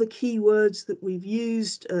some of the key words that we've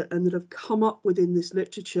used and that have come up within this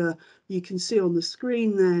literature, you can see on the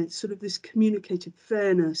screen there, sort of this communicative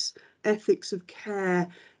fairness, ethics of care,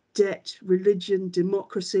 debt, religion,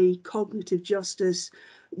 democracy, cognitive justice.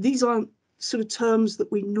 These aren't sort of terms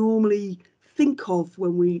that we normally think of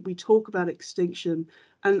when we talk about extinction.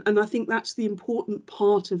 And I think that's the important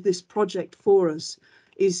part of this project for us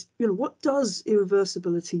is, what does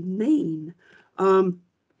irreversibility mean?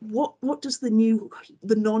 What does the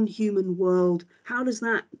non-human world, how does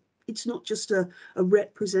that, it's not just a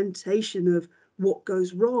representation of what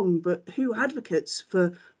goes wrong, but who advocates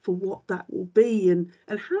for what that will be, and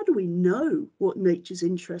how do we know what nature's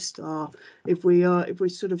interests are if we're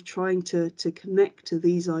sort of trying to connect to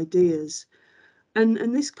these ideas.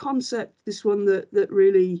 And this concept, this one that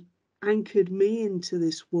really anchored me into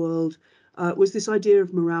this world was this idea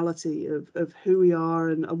of morality, of who we are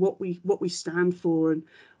and what we stand for and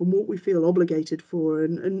what we feel obligated for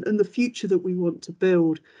and the future that we want to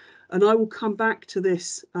build. And I will come back to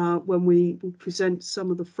this when we present some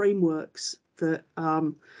of the frameworks that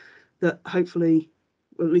that hopefully,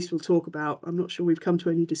 or at least we'll talk about. I'm not sure we've come to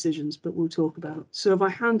any decisions, but we'll talk about. So if I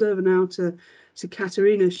hand over now to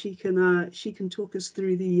Katerina, she can talk us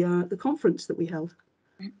through the conference that we held.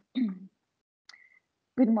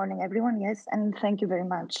 Good morning, everyone. Yes, and thank you very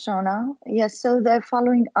much, Shona. Yes, so the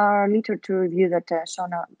following our literature review that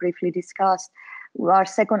Shona briefly discussed. Our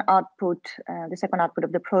second output, the second output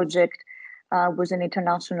of the project was an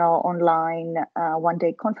international online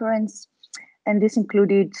one-day conference. And this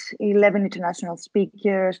included 11 international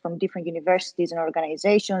speakers from different universities and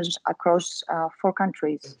organizations across 4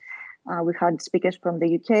 countries. We had speakers from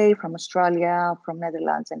the UK, from Australia, from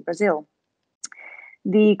Netherlands and Brazil.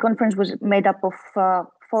 The conference was made up of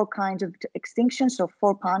 4 kinds of extinction, so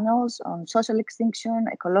 4 panels on social extinction,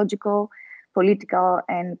 ecological, political,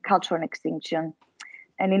 and cultural extinction.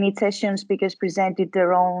 And in each session, speakers presented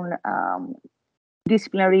their own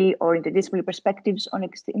disciplinary or interdisciplinary perspectives on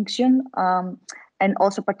extinction, and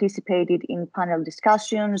also participated in panel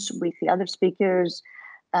discussions with the other speakers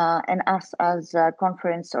and us as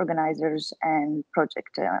conference organizers and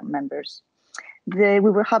project members. We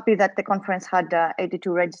were happy that the conference had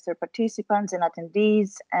 82 registered participants and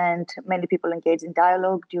attendees, and many people engaged in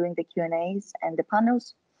dialogue during the Q&As and the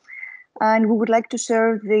panels. And we would like to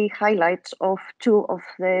share the highlights of 2 of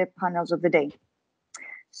the panels of the day.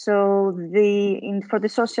 So for the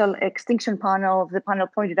social extinction panel, the panel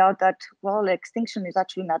pointed out that, well, extinction is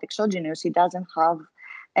actually not exogenous. It doesn't have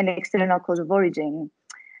an external cause of origin.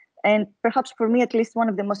 And perhaps for me, at least, one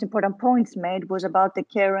of the most important points made was about the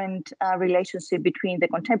current relationship between the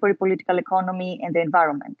contemporary political economy and the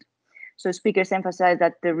environment. So speakers emphasized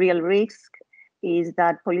that the real risk is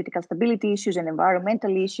that political stability issues and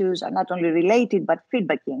environmental issues are not only related, but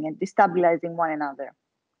feedbacking and destabilizing one another.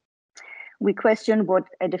 We questioned what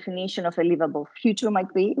a definition of a livable future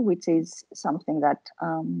might be, which is something that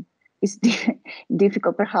is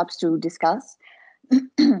difficult perhaps to discuss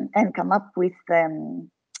and come up with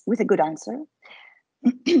a good answer.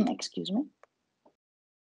 Excuse me.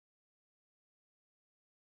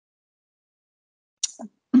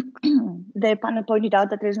 The panel pointed out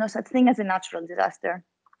that there is no such thing as a natural disaster,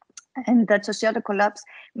 and that societal collapse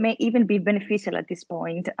may even be beneficial at this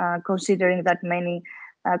point, considering that many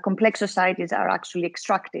complex societies are actually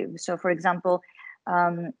extractive. So, for example,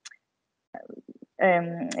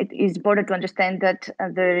 it is important to understand that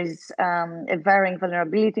there is a varying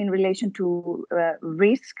vulnerability in relation to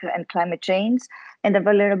risk and climate change, and the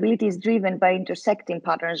vulnerability is driven by intersecting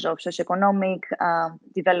patterns of socioeconomic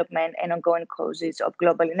development and ongoing causes of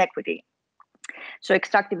global inequity. So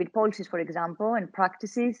extractive policies, for example, and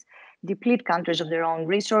practices deplete countries of their own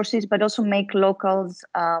resources, but also make locals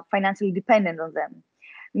financially dependent on them,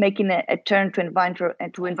 making a turn to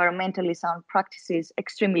environmentally sound practices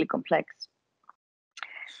extremely complex.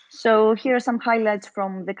 So here are some highlights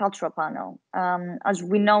from the cultural panel. As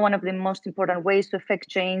we know, one of the most important ways to affect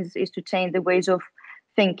change is to change the ways of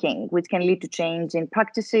thinking, which can lead to change in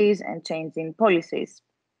practices and change in policies.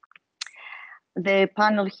 The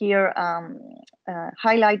panel here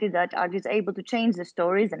highlighted that art is able to change the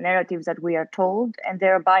stories and narratives that we are told, and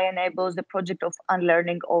thereby enables the project of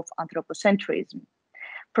unlearning of anthropocentrism,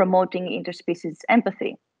 promoting interspecies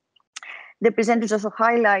empathy. The presenters also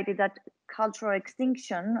highlighted that cultural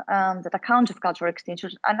extinction, that accounts of cultural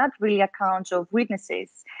extinction are not really accounts of witnesses,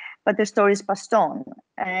 but the stories passed on.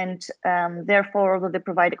 And therefore, although they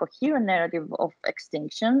provide a coherent narrative of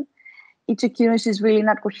extinction, each occurrence is really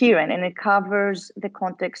not coherent, and it covers the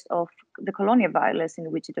context of the colonial violence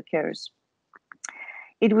in which it occurs.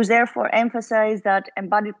 It was therefore emphasized that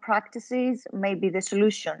embodied practices may be the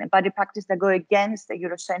solution, embodied practices that go against the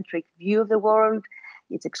Eurocentric view of the world,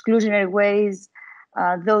 its exclusionary ways.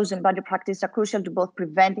 Those embodied practices are crucial to both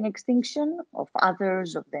preventing extinction of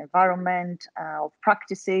others, of the environment, of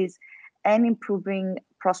practices, and improving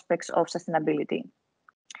prospects of sustainability.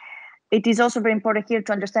 It is also very important here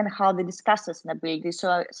to understand how they discuss sustainability.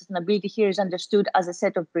 So sustainability here is understood as a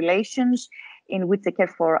set of relations in which the care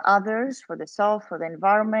for others, for the self, for the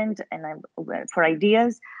environment, and for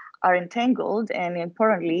ideas are entangled, and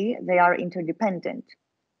importantly, they are interdependent.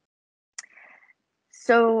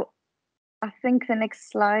 So I think the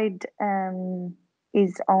next slide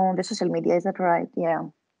is on the social media. Is that right? Yeah.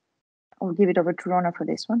 I'll give it over to Ronan for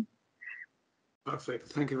this one. Perfect.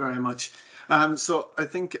 Thank you very much. So I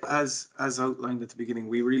think as outlined at the beginning,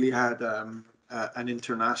 we really had an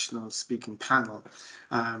international speaking panel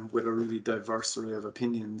with a really diverse array of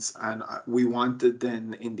opinions, and we wanted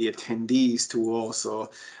then in the attendees to also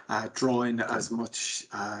draw in as much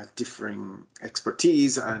differing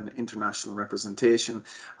expertise and international representation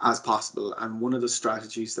as possible. And one of the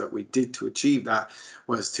strategies that we did to achieve that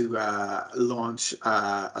was to launch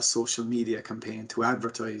a social media campaign to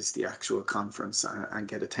advertise the actual conference and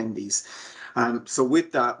get attendees. So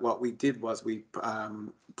with that, what we did was we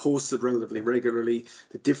posted relatively regularly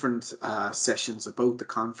the different sessions about the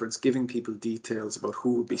conference, giving people details about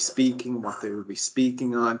who would be speaking, what they would be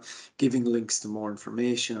speaking on, giving links to more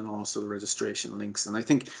information, and also the registration links. And I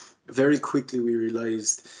think very quickly we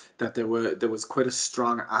realized that there was quite a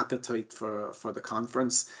strong appetite for the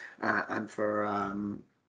conference and for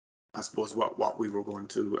I suppose what we were going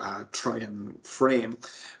to try and frame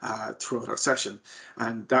throughout our session.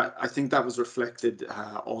 And that, I think that was reflected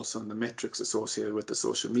also in the metrics associated with the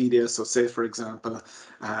social media. So say, for example,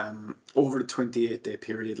 over the 28-day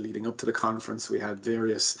period leading up to the conference, we had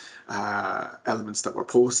various elements that were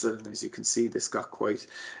posted. And as you can see, this got quite,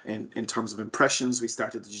 in terms of impressions, we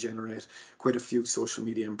started to generate quite a few social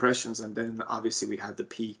media impressions. And then obviously we had the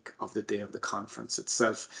peak of the day of the conference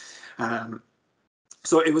itself.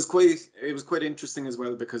 So it was quite interesting as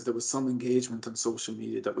well, because there was some engagement on social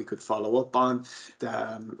media that we could follow up on.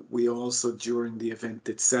 We also, during the event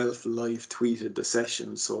itself, live tweeted the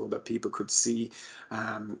session so that people could see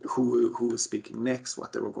who was speaking next,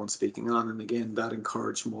 what they were going speaking on, and again that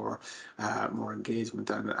encouraged more engagement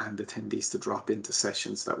and attendees to drop into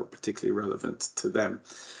sessions that were particularly relevant to them.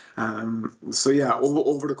 So yeah,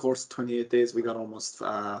 over the course of 28 days, we got almost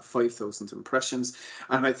 5,000 impressions.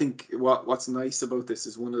 And I think what's nice about this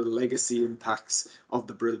is one of the legacy impacts of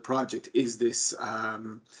the BRIL project is this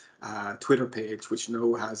Twitter page, which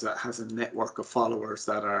now has a network of followers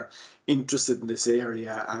that are interested in this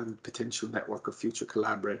area, and potential network of future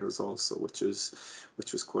collaborators also, which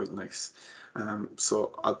was quite nice.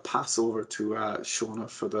 So I'll pass over to Shona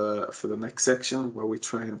for the next section, where we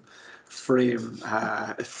try and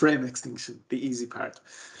frame extinction, the easy part.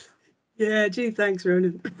 Yeah, gee, thanks,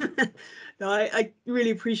 Ronan. No, I really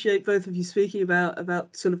appreciate both of you speaking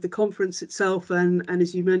about sort of the conference itself, and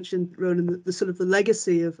as you mentioned, Ronan, the sort of the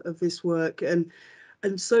legacy of this work, and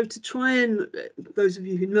so to try and, those of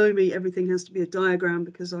you who know me, everything has to be a diagram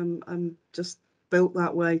because I'm just built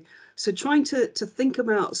that way. So trying to think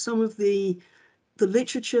about some of the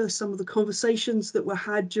literature, some of the conversations that were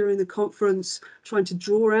had during the conference, trying to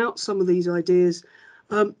draw out some of these ideas.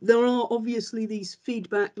 There are obviously these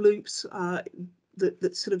feedback loops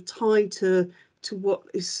that sort of tie to what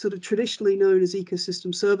is sort of traditionally known as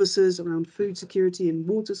ecosystem services around food security and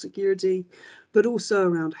water security, but also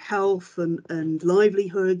around health and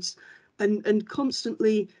livelihoods, and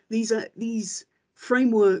constantly these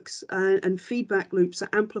frameworks and feedback loops are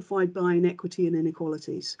amplified by inequity and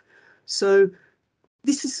inequalities. So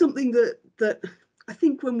this is something that I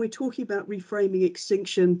think when we're talking about reframing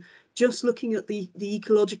extinction, just looking at the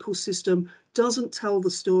ecological system doesn't tell the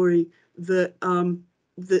story that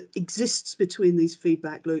that exists between these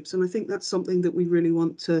feedback loops. And I think that's something that we really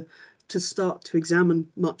want to start to examine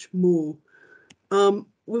much more.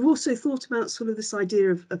 We've also thought about sort of this idea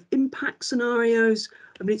of impact scenarios.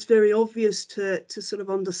 I mean, it's very obvious to sort of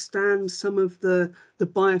understand some of the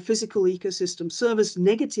biophysical ecosystem service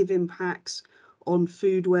negative impacts on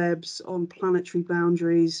food webs, on planetary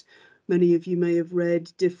boundaries. Many of you may have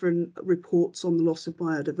read different reports on the loss of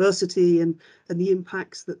biodiversity and the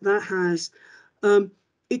impacts that has.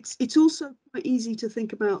 It's also quite easy to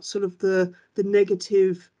think about sort of the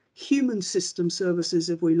negative human system services,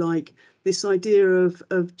 if we like, this idea of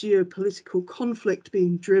geopolitical conflict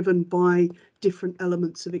being driven by different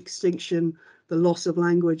elements of extinction, the loss of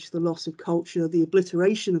language, the loss of culture, the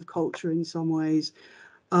obliteration of culture in some ways,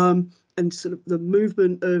 and sort of the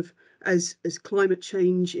movement of as climate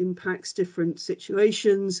change impacts different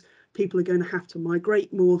situations, people are going to have to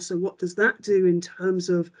migrate more. So what does that do in terms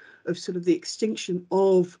of sort of the extinction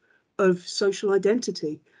of social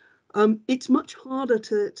identity? It's much harder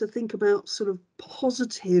to think about sort of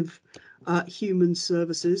positive human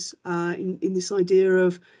services in this idea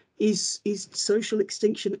of is social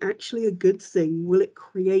extinction actually a good thing? Will it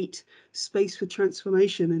create space for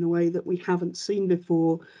transformation in a way that we haven't seen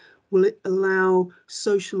before? Will it allow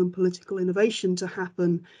social and political innovation to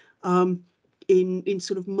happen in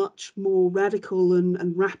sort of much more radical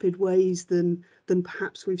and rapid ways than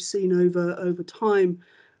perhaps we've seen over time?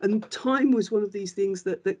 And time was one of these things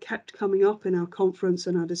that kept coming up in our conference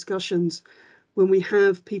and our discussions. when we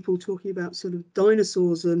have people talking about sort of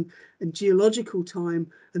dinosaurs and geological time,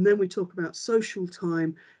 and then we talk about social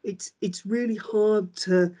time, it's really hard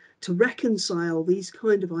to reconcile these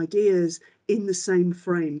kind of ideas in the same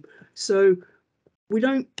frame. So we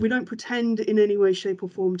don't pretend in any way, shape or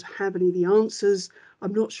form to have any of the answers.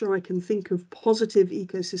 I'm not sure I can think of positive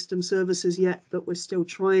ecosystem services yet, but we're still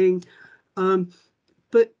trying.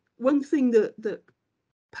 But one thing that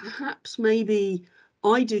perhaps maybe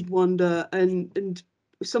I did wonder, and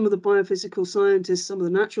some of the biophysical scientists, some of the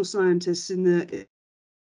natural scientists in the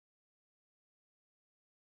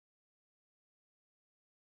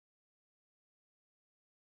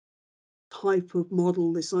type of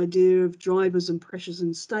model, this idea of drivers and pressures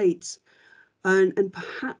and states, and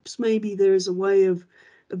perhaps maybe there is a way of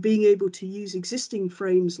being able to use existing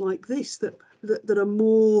frames like this that are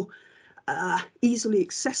more easily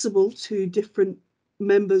accessible to different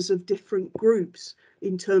members of different groups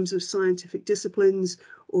in terms of scientific disciplines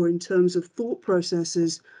or in terms of thought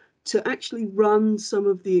processes, to actually run some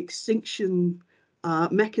of the extinction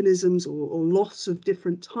mechanisms or loss of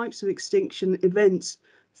different types of extinction events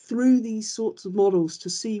through these sorts of models, to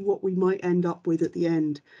see what we might end up with at the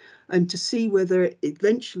end, and to see whether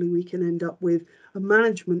eventually we can end up with a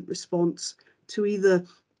management response to either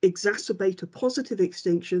exacerbate a positive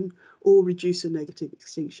extinction or reduce a negative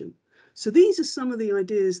extinction. So these are some of the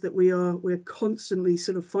ideas that we're constantly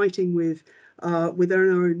sort of fighting with within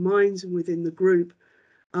our own minds and within the group.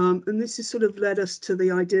 And this has sort of led us to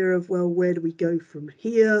the idea of, well, where do we go from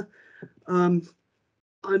here?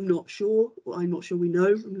 I'm not sure we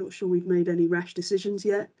know. I'm not sure we've made any rash decisions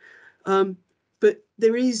yet. But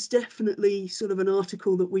there is definitely sort of an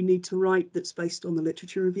article that we need to write that's based on the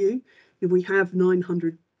literature review. If we have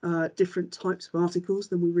 900 different types of articles,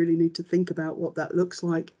 then we really need to think about what that looks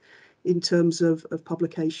like in terms of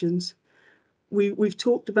publications. We've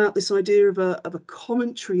talked about this idea of a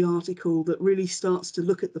commentary article that really starts to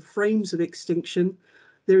look at the frames of extinction.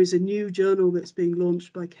 There is a new journal that's being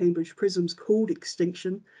launched by Cambridge Prisms called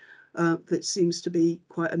Extinction that seems to be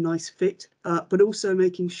quite a nice fit, but also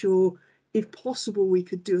making sure, if possible, we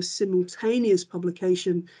could do a simultaneous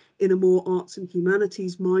publication in a more arts and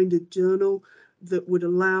humanities minded journal that would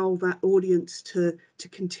allow that audience to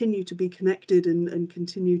continue to be connected and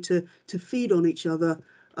continue to feed on each other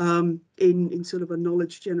in sort of a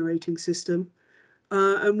knowledge generating system.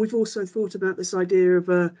 And we've also thought about this idea of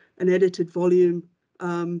an edited volume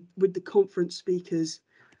with the conference speakers.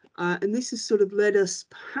 And this has sort of led us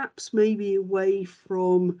perhaps maybe away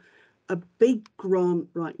from a big grant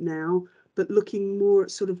right now, but looking more at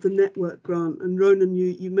sort of the network grant. And Ronan,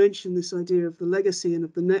 you mentioned this idea of the legacy and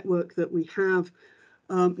of the network that we have,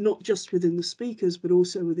 not just within the speakers, but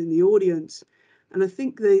also within the audience. And I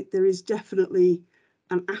think there is definitely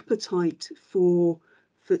an appetite for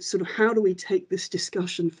sort of how do we take this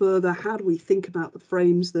discussion further? How do we think about the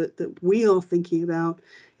frames that we are thinking about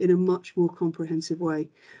in a much more comprehensive way?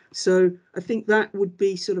 So I think that would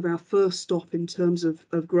be sort of our first stop in terms of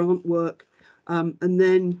grant work. And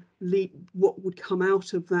then what would come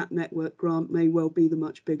out of that network grant may well be the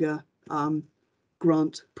much bigger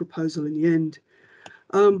grant proposal in the end.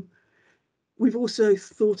 We've also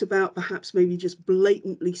thought about perhaps maybe just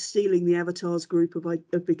blatantly stealing the avatars group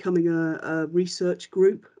of becoming a research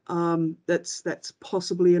group. That's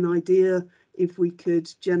possibly an idea if we could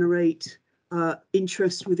generate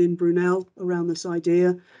interest within Brunel around this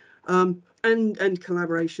idea, and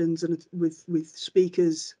collaborations and with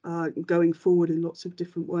speakers going forward in lots of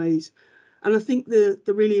different ways. And I think the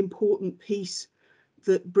really important piece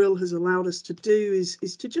that BRIL has allowed us to do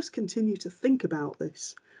is to just continue to think about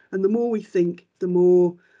this. And the more we think, the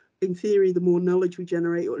more, in theory, the more knowledge we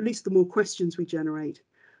generate, or at least the more questions we generate.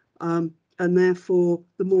 And therefore,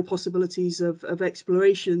 the more possibilities of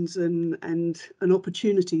explorations and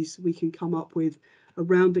opportunities we can come up with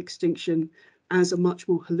around extinction as a much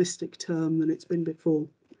more holistic term than it's been before.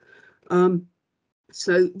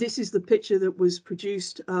 So this is the picture that was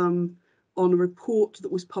produced on a report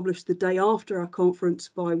that was published the day after our conference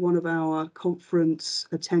by one of our conference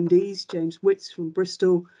attendees, James Witts from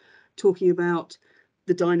Bristol, talking about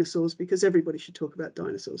the dinosaurs, because everybody should talk about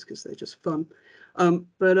dinosaurs because they're just fun.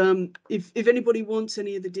 But if anybody wants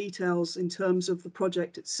any of the details in terms of the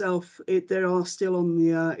project itself, they are still on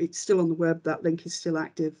the it's still on the web. That link is still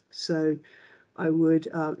active. So I would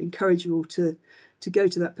encourage you all to go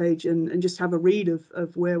to that page and just have a read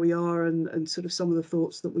of where we are and sort of some of the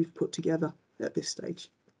thoughts that we've put together at this stage.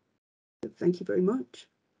 But thank you very much.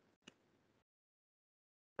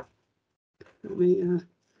 Let me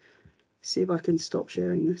see if I can stop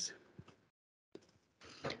sharing this.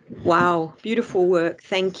 Wow, beautiful work.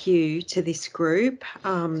 Thank you to this group.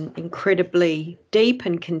 Incredibly deep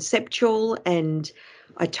and conceptual, and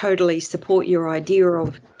I totally support your idea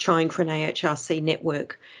of trying for an AHRC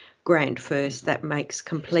network grant first. That makes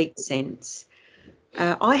complete sense.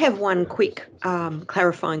 I have one quick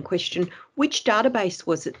clarifying question. Which database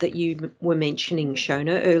was it that you were mentioning,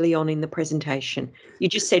 Shona, early on in the presentation? You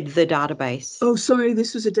just said the database. Oh, sorry,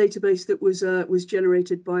 this was a database that was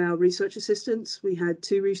generated by our research assistants. We had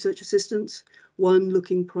 2 research assistants, one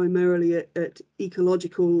looking primarily at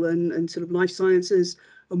ecological and sort of life sciences,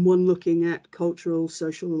 and one looking at cultural,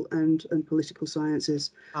 social, and political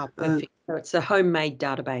sciences. Ah, perfect. So it's a homemade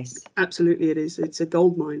database. Absolutely, it is. It's a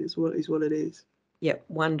goldmine, is what it is. Yep,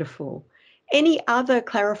 wonderful. Any other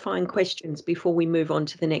clarifying questions before we move on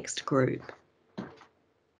to the next group?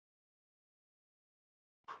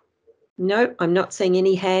 No, I'm not seeing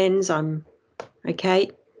any hands. I'm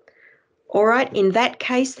okay. All right, in that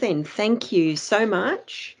case then, thank you so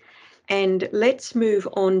much. And let's move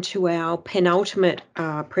on to our penultimate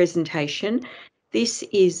presentation. This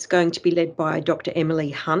is going to be led by Dr.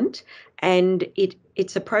 Emily Hunt, and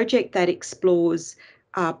it's a project that explores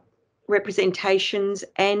representations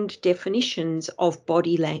and definitions of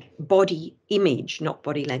body image, not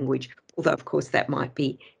body language, although of course that might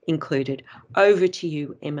be included. Over to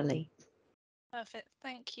you, Emily. Perfect,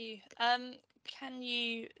 thank you. Can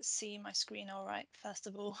you see my screen all right, first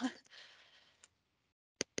of all?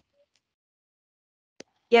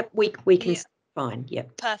 Yep, we can see fine,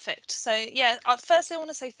 yep. Perfect. So yeah, firstly I want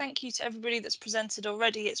to say thank you to everybody that's presented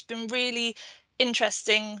already. It's been really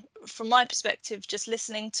interesting from my perspective, just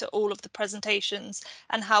listening to all of the presentations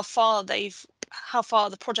and how far the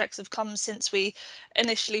projects have come since we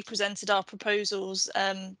initially presented our proposals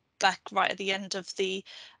back right at the end of the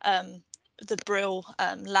BRIL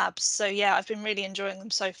labs. So yeah, I've been really enjoying them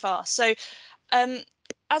so far. So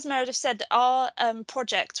as Meredith said, our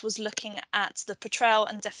project was looking at the portrayal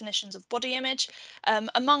and definitions of body image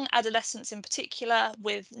among adolescents in particular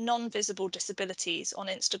with non-visible disabilities on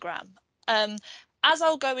Instagram. As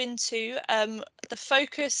I'll go into, the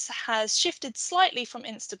focus has shifted slightly from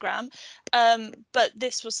Instagram, but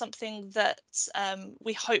this was something that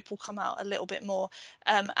we hope will come out a little bit more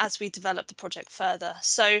as we develop the project further.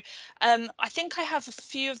 So I think I have a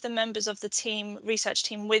few of the members of the team, research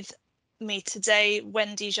team, with me today.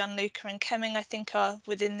 Wendy, Gianluca and Kemming I think are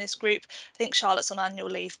within this group. I think Charlotte's on annual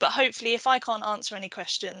leave, but hopefully if I can't answer any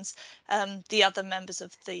questions, the other members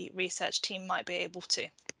of the research team might be able to.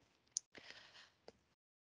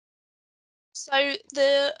 So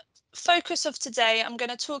the focus of today, I'm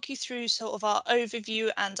going to talk you through sort of our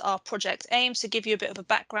overview and our project aims to give you a bit of a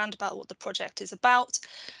background about what the project is about.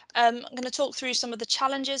 I'm going to talk through some of the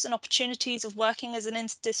challenges and opportunities of working as an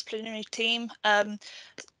interdisciplinary team.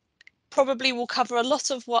 Probably will cover a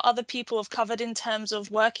lot of what other people have covered in terms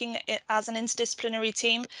of working as an interdisciplinary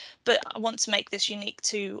team, but I want to make this unique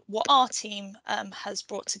to what our team has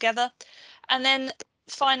brought together. And then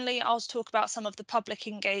finally, I'll talk about some of the public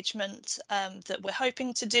engagement that we're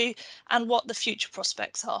hoping to do and what the future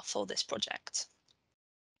prospects are for this project.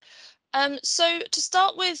 So to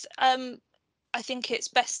start with, I think it's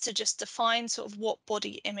best to just define sort of what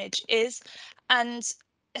body image is. And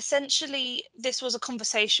essentially, this was a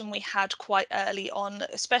conversation we had quite early on,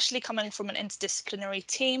 especially coming from an interdisciplinary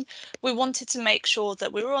team. We wanted to make sure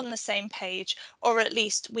that we were on the same page, or at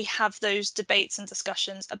least we have those debates and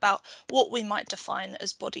discussions about what we might define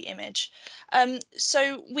as body image.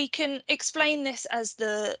 So we can explain this as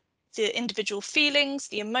the individual feelings,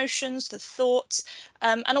 the emotions, the thoughts,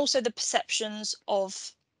 and also the perceptions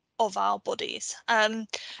of our bodies.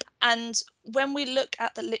 And when we look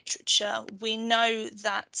at the literature, we know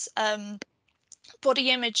that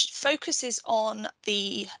body image focuses on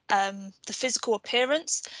the physical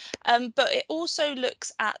appearance, but it also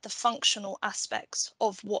looks at the functional aspects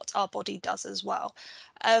of what our body does as well.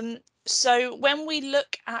 So when we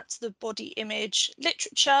look at the body image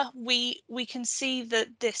literature, we can see that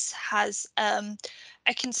this has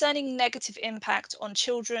a concerning negative impact on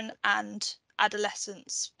children and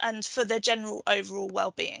adolescents and for their general overall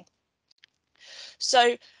well-being.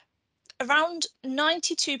 So around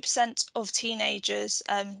 92% of teenagers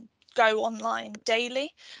go online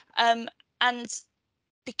daily, and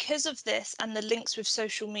because of this and the links with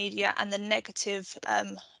social media and the negative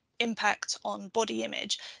impact on body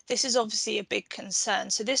image, this is obviously a big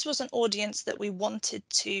concern. So this was an audience that we wanted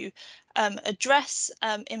to address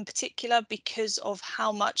in particular because of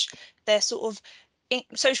how much their sort of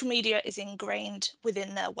social media is ingrained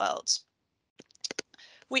within their worlds.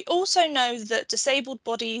 We also know that disabled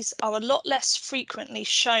bodies are a lot less frequently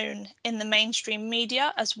shown in the mainstream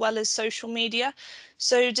media as well as social media.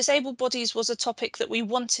 So disabled bodies was a topic that we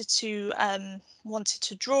wanted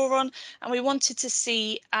to draw on, and we wanted to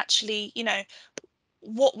see actually, you know,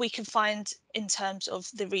 what we can find in terms of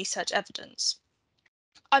the research evidence.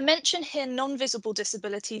 I mentioned here non-visible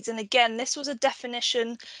disabilities, and again, this was a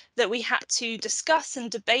definition that we had to discuss and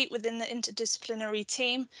debate within the interdisciplinary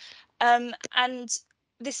team. And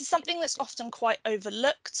this is something that's often quite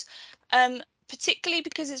overlooked, particularly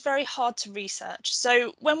because it's very hard to research.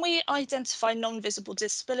 So when we identify non-visible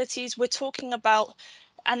disabilities, we're talking about,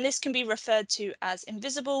 and this can be referred to as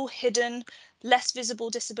invisible, hidden, less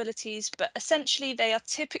visible disabilities, but essentially they are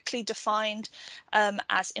typically defined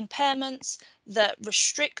as impairments that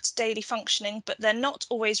restrict daily functioning, but they're not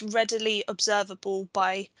always readily observable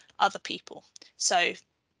by other people. So,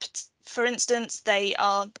 for instance,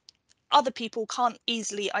 other people can't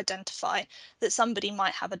easily identify that somebody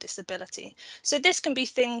might have a disability. So this can be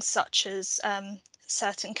things such as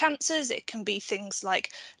certain cancers, it can be things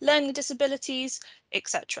like learning disabilities,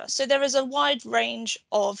 etc. So there is a wide range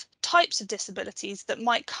of types of disabilities that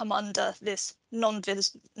might come under this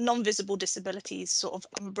non-visible disabilities sort of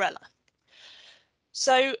umbrella.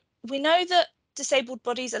 So we know that disabled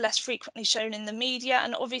bodies are less frequently shown in the media,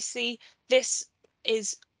 and obviously this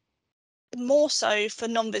is more so for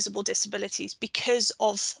non-visible disabilities because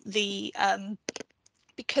of the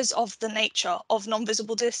nature of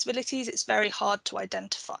non-visible disabilities. It's very hard to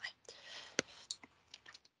identify.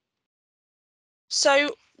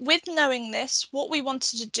 So with knowing this, what we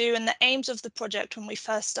wanted to do and the aims of the project when we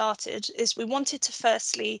first started is we wanted to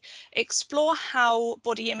firstly explore how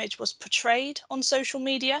body image was portrayed on social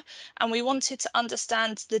media, and we wanted to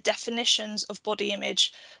understand the definitions of body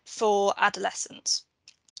image for adolescents.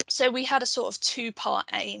 So we had a sort of two-part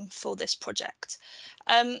aim for this project.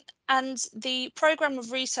 And the programme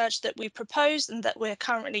of research that we proposed and that we're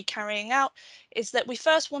currently carrying out is that we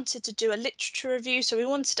first wanted to do a literature review. So we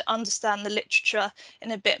wanted to understand the literature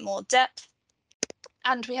in a bit more depth.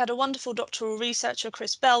 And we had a wonderful doctoral researcher,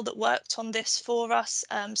 Chris Bell, that worked on this for us.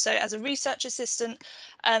 So as a research assistant,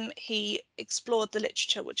 he explored the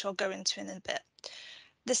literature, which I'll go into in a bit.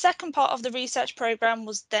 The second part of the research programme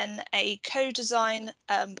was then a co-design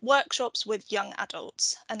workshops with young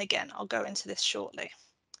adults. And again, I'll go into this shortly.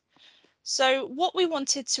 So what we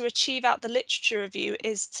wanted to achieve out the literature review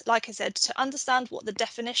is, like I said, to understand what the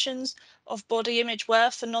definitions of body image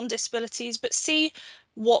were for non-disabilities, but see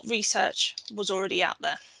what research was already out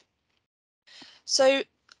there. So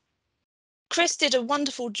Chris did a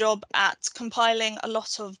wonderful job at compiling a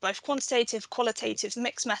lot of both quantitative, qualitative,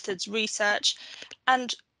 mixed methods research,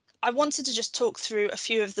 and I wanted to just talk through a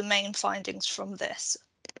few of the main findings from this.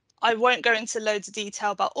 I won't go into loads of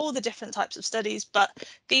detail about all the different types of studies, but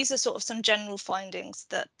these are sort of some general findings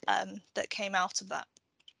that that came out of that.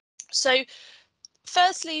 So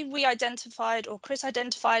firstly, we identified, or Chris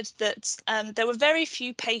identified, that there were very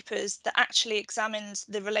few papers that actually examined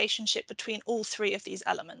the relationship between all three of these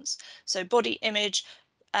elements. So body image,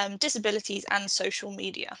 disabilities and social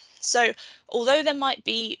media. So although there might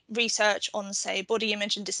be research on, say, body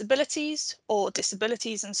image and disabilities, or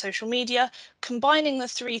disabilities and social media, combining the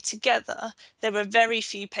three together, there were very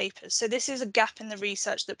few papers. So this is a gap in the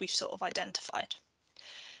research that we've sort of identified.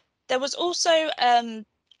 There was also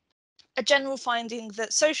a general finding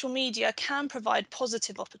that social media can provide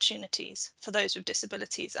positive opportunities for those with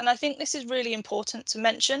disabilities. And I think this is really important to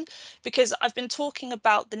mention, because I've been talking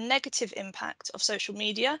about the negative impact of social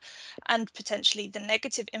media and potentially the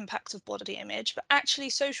negative impact of body image, but actually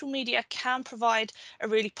social media can provide a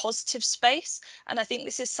really positive space. And I think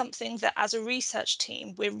this is something that as a research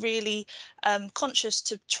team, we're really conscious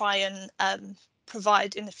to try and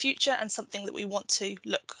provide in the future, and something that we want to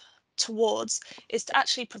look towards is to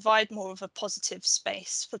actually provide more of a positive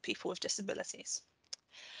space for people with disabilities.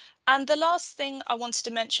 And the last thing I wanted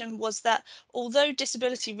to mention was that although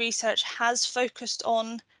disability research has focused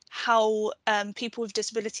on how people with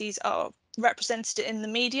disabilities are represented in the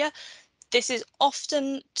media, this is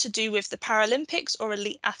often to do with the Paralympics or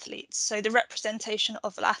elite athletes. So the representation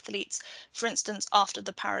of athletes, for instance, after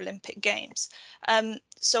the Paralympic Games.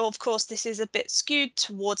 So of course, this is a bit skewed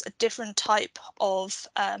towards a different type of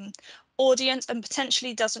audience, and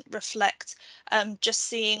potentially doesn't reflect just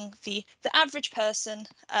seeing the average person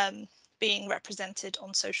being represented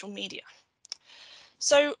on social media.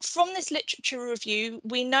 So from this literature review,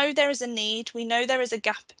 we know there is a need, we know there is a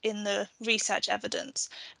gap in the research evidence,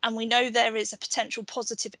 and we know there is a potential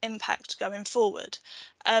positive impact going forward.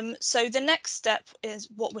 So the next step is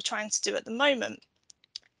what we're trying to do at the moment,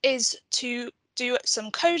 is to do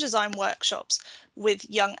some co-design workshops with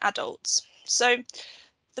young adults. So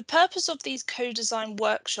the purpose of these co-design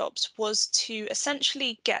workshops was to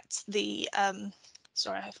essentially get the,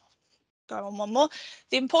 sorry, I've got on one more.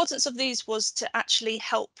 The importance of these was to actually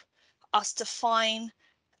help us define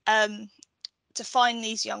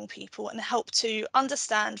these young people and help to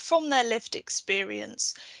understand from their lived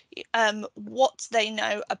experience what they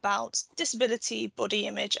know about disability, body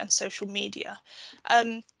image and social media.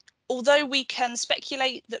 Although we can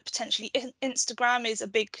speculate that potentially Instagram is a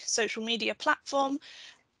big social media platform,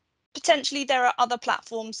 potentially there are other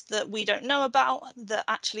platforms that we don't know about that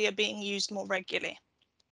actually are being used more regularly.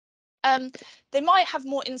 They might have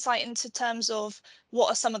more insight into terms of what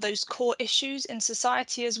are some of those core issues in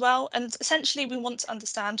society as well. And essentially, we want to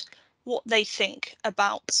understand what they think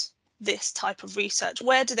about this type of research.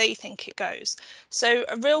 Where do they think it goes? So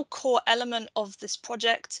a real core element of this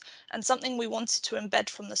project and something we wanted to embed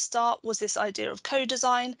from the start was this idea of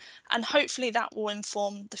co-design, and hopefully that will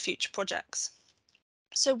inform the future projects.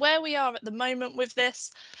 So where we are at the moment with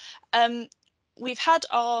this, we've had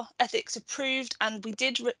our ethics approved and we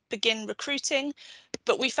did begin recruiting,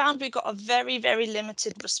 but we found we got a very, very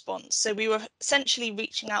limited response. So we were essentially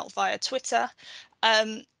reaching out via Twitter.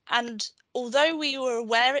 And although we were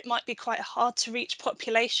aware it might be quite a hard to reach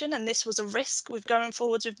population, and this was a risk with going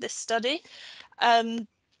forwards with this study,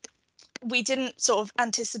 we didn't sort of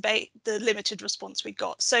anticipate the limited response we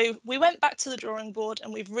got. So we went back to the drawing board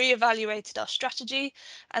and we've reevaluated our strategy.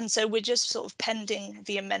 And so we're just sort of pending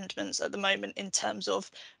the amendments at the moment in terms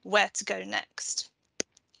of where to go next.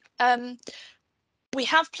 We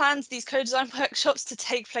have planned these co-design workshops to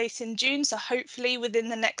take place in June. So hopefully within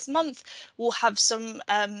the next month, we'll have some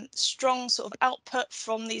strong sort of output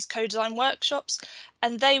from these co-design workshops,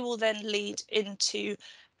 and they will then lead into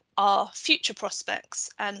our future prospects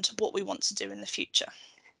and what we want to do in the future.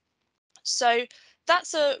 So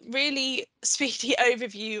that's a really speedy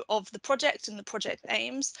overview of the project and the project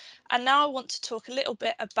aims. And now I want to talk a little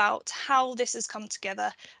bit about how this has come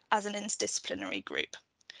together as an interdisciplinary group.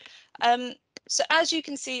 So as you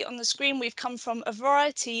can see on the screen, we've come from a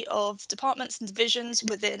variety of departments and divisions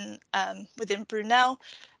within Brunel.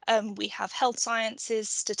 We have health sciences,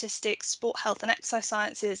 statistics, sport, health and exercise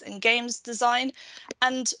sciences, and games design.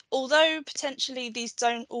 And although potentially these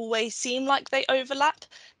don't always seem like they overlap,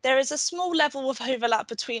 there is a small level of overlap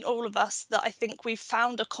between all of us that I think we've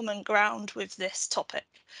found a common ground with this topic.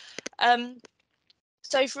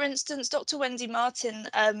 So for instance, Dr. Wendy Martin,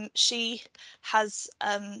 she has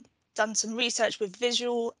done some research with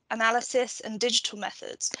visual analysis and digital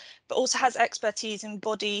methods, but also has expertise in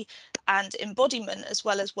body and embodiment as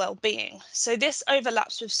well as well-being. So this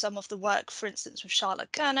overlaps with some of the work, for instance, with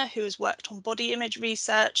Charlotte Kerner, who has worked on body image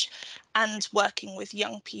research and working with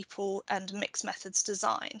young people and mixed methods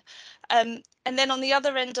design. And then on the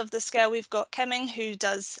other end of the scale, we've got Kemming, who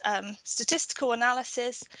does statistical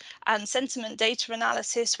analysis and sentiment data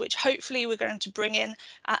analysis, which hopefully we're going to bring in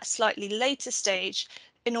at a slightly later stage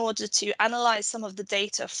in order to analyse some of the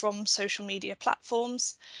data from social media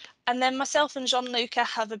platforms. And then myself and Jean-Luca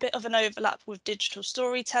have a bit of an overlap with digital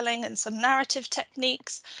storytelling and some narrative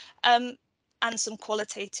techniques, and some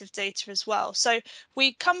qualitative data as well. So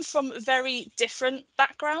we come from very different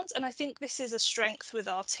backgrounds, and I think this is a strength with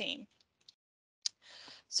our team.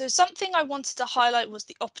 So something I wanted to highlight was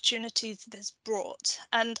the opportunities this brought.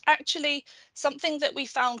 And actually, something that we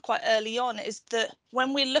found quite early on is that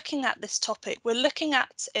when we're looking at this topic, we're looking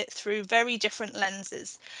at it through very different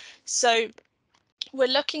lenses. So we're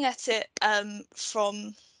looking at it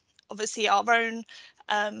from obviously our own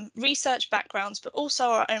research backgrounds, but also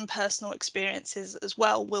our own personal experiences as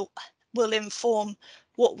well will inform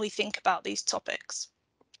what we think about these topics.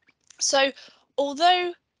 So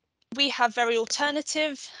although we have very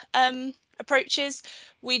alternative approaches,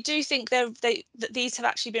 we do think that these have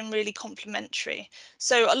actually been really complementary.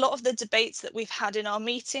 So a lot of the debates that we've had in our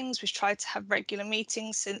meetings, we've tried to have regular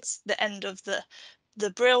meetings since the end of the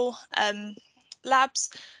BRIL labs,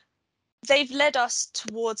 they've led us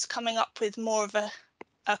towards coming up with more of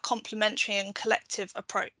a complementary and collective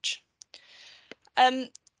approach.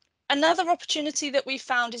 Another opportunity that we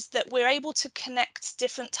found is that we're able to connect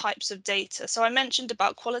different types of data. So I mentioned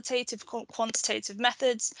about qualitative, quantitative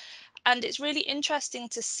methods, and it's really interesting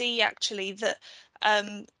to see actually that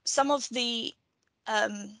some of the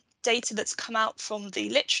data that's come out from the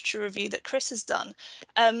literature review that Chris has done,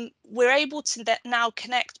 we're able to now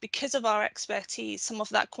connect, because of our expertise, some of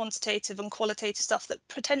that quantitative and qualitative stuff that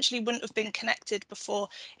potentially wouldn't have been connected before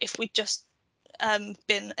if we'd just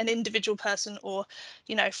been an individual person or,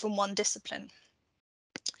 you know, from one discipline.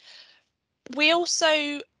 We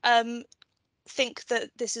also think that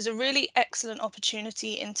this is a really excellent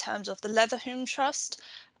opportunity in terms of the Leatherhome Trust.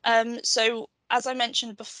 So as I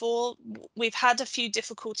mentioned before, we've had a few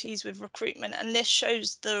difficulties with recruitment, and this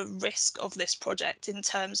shows the risk of this project in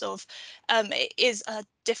terms of it is a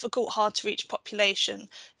difficult, hard to reach population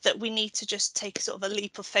that we need to just take sort of a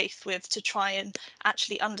leap of faith with to try and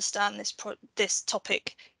actually understand this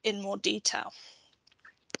topic in more detail.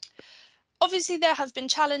 Obviously, there have been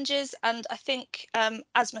challenges, and I think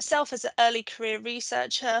as myself, as an early career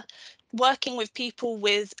researcher, working with people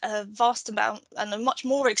with a vast amount and a much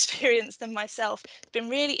more experience than myself, it's been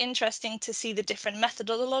really interesting to see the different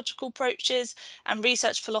methodological approaches and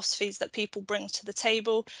research philosophies that people bring to the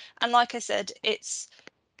table. And like I said,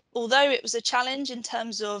 although it was a challenge in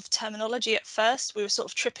terms of terminology at first, we were sort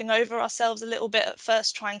of tripping over ourselves a little bit at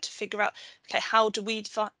first, trying to figure out, okay, how do we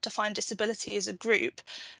define disability as a group?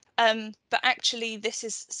 But actually, this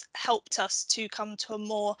has helped us to come to a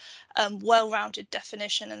more well-rounded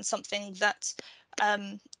definition, and something that,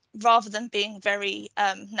 rather than being very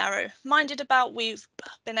narrow-minded about, we've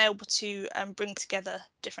been able to bring together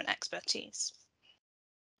different expertise.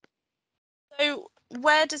 So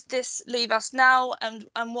where does this leave us now, and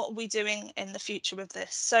what are we doing in the future with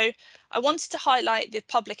this? So I wanted to highlight the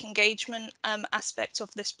public engagement aspect of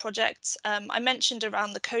this project. I mentioned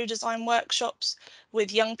around the co-design workshops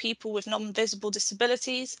with young people with non-visible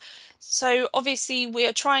disabilities. So obviously we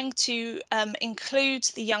are trying to include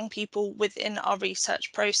the young people within our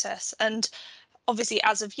research process, and obviously,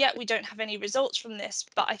 as of yet, we don't have any results from this,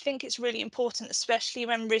 but I think it's really important, especially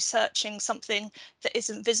when researching something that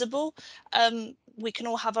isn't visible. We can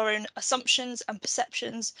all have our own assumptions and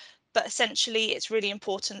perceptions, but essentially it's really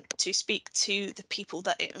important to speak to the people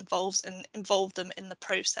that it involves and involve them in the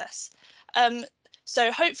process.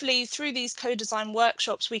 So hopefully through these co-design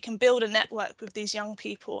workshops, we can build a network with these young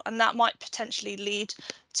people, and that might potentially lead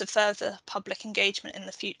to further public engagement in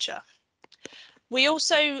the future. We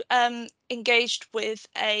also engaged with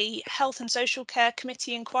a health and social care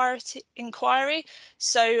committee inquiry.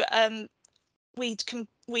 So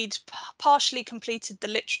we'd partially completed the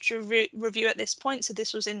literature review at this point. So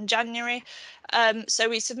this was in January. So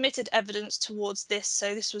we submitted evidence towards this.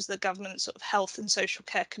 So this was the government sort of health and social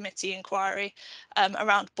care committee inquiry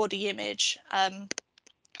around body image. And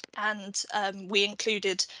we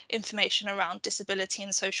included information around disability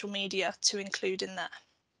and social media to include in that.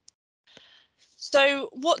 So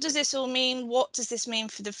what does this all mean? What does this mean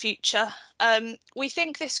for the future? We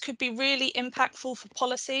think this could be really impactful for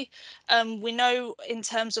policy. We know in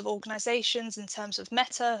terms of organisations, in terms of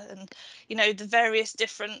Meta and, you know, the various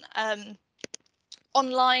different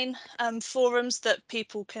online forums that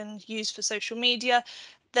people can use for social media,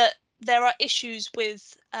 that there are issues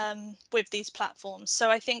with these platforms. So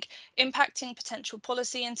I think impacting potential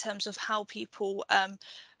policy in terms of how people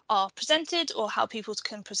are presented or how people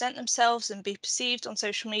can present themselves and be perceived on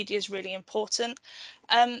social media is really important.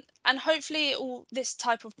 And hopefully this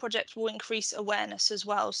type of project will increase awareness as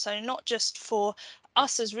well. So not just for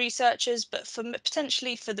us as researchers, but for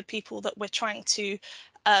potentially for the people that we're trying to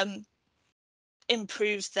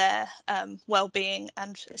improve their well-being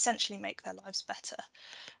and essentially make their lives better.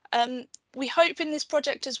 We hope in this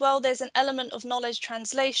project as well, there's an element of knowledge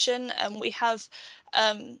translation, and we have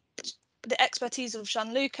the expertise of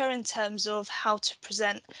Gianluca in terms of how to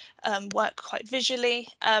present work quite visually.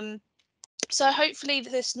 So hopefully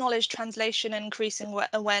this knowledge translation and increasing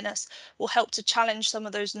awareness will help to challenge some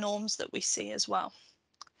of those norms that we see as well.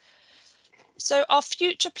 So our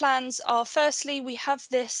future plans are, firstly, we have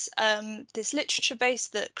this this literature base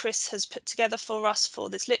that Chris has put together for us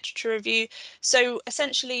for this literature review. So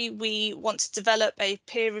essentially we want to develop a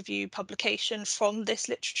peer review publication from this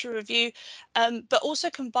literature review, but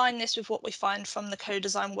also combine this with what we find from the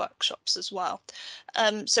co-design workshops as well.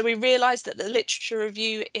 So we realise that the literature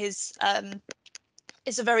review is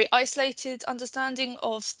a very isolated understanding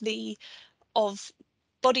of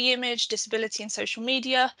body image, disability and social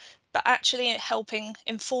media, but actually helping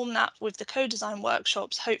inform that with the co-design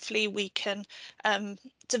workshops, hopefully we can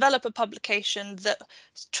develop a publication that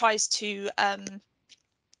tries to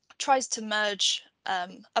merge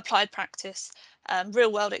applied practice,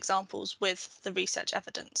 real world examples with the research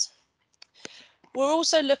evidence. We're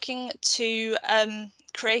also looking to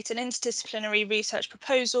create an interdisciplinary research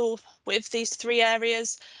proposal with these three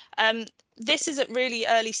areas. This is at really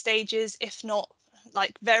early stages, if not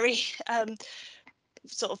like very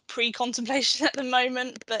sort of pre-contemplation at the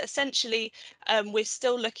moment, but essentially we're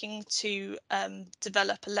still looking to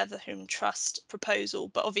develop a Leatherhome Trust proposal,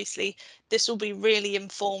 but obviously this will be really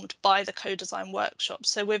informed by the co-design workshop.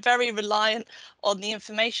 So we're very reliant on the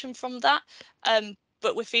information from that,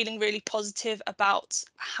 but we're feeling really positive about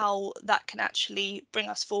how that can actually bring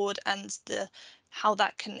us forward and how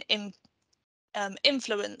that can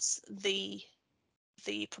influence the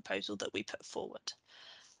proposal that we put forward.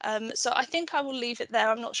 So I think I will leave it there.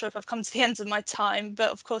 I'm not sure if I've come to the end of my time, but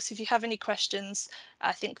of course, if you have any questions,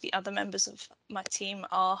 I think the other members of my team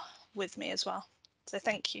are with me as well. So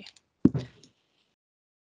thank you.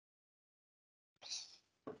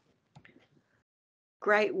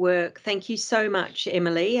 Great work. Thank you so much,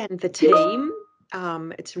 Emily and the team.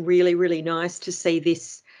 It's really, really nice to see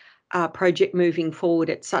this project moving forward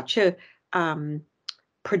at such a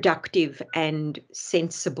productive and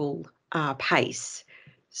sensible pace.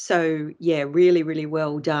 So, yeah, really, really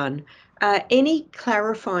well done. Any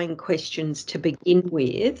clarifying questions to begin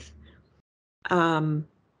with? Okay.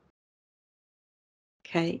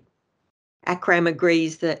 Akram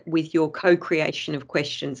agrees that with your co-creation of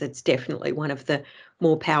questions, it's definitely one of the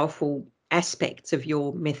more powerful aspects of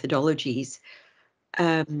your methodologies.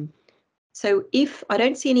 So if I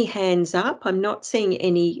don't see any hands up, I'm not seeing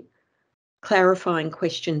any clarifying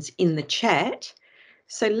questions in the chat.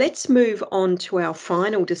 So let's move on to our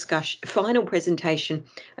final presentation,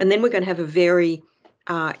 and then we're going to have a very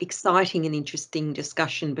exciting and interesting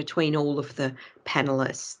discussion between all of the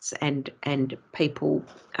panelists and people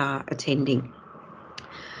attending.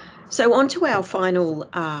 So on to our final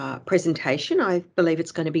presentation. I believe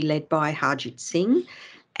it's going to be led by Harjit Singh,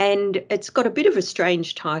 and it's got a bit of a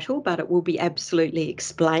strange title, but it will be absolutely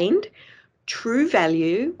explained. True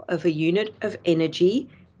value of a unit of energy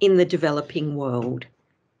in the developing world.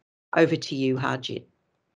 Over to you, Harjit.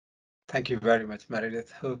 Thank you very much, Meredith.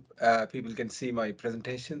 Hope people can see my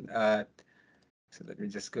presentation. So let me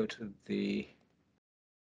just go to the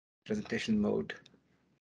presentation mode.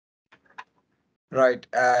 Right.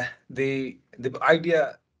 The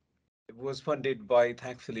idea was funded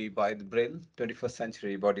thankfully by the BRIL, 21st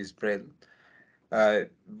Century Bodies BRIL.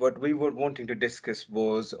 What we were wanting to discuss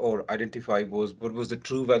or identify was what was the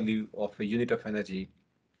true value of a unit of energy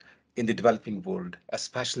in the developing world,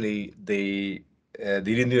 especially the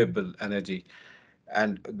renewable energy.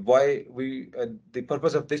 And why the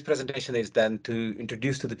purpose of this presentation is then to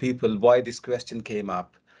introduce to the people why this question came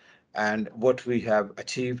up and what we have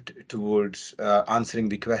achieved towards answering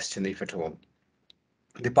the question, if at all.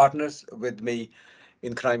 The partners with me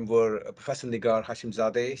in crime were Professor Nigar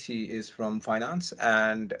Hashimzadeh, she is from finance,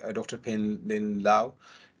 and Dr. Pin Lin Lau,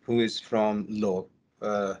 who is from law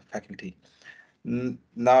faculty.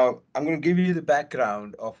 Now, I'm going to give you the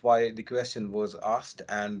background of why the question was asked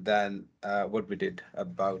and then what we did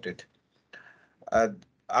about it.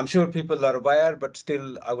 I'm sure people are aware, but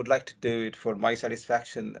still, I would like to do it for my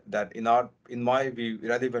satisfaction that in my view,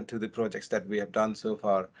 relevant to the projects that we have done so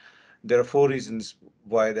far, there are 4 reasons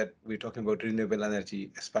why that we're talking about renewable energy,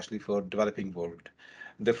 especially for developing world.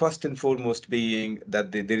 The first and foremost being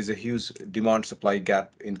that there is a huge demand-supply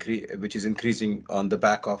gap which is increasing on the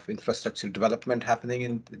back of infrastructure development happening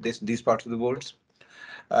in these parts of the world.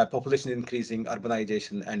 Population increasing,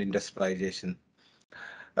 urbanization, and industrialization.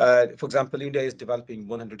 For example, India is developing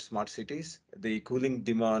 100 smart cities. The cooling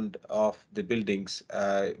demand of the buildings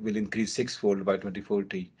will increase 6-fold by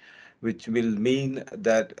 2040, which will mean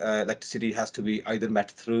that electricity has to be either met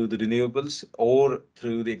through the renewables or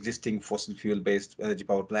through the existing fossil fuel-based energy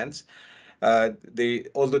power plants.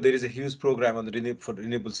 Although there is a huge program on for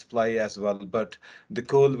renewable supply as well, but the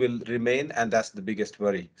coal will remain, and that's the biggest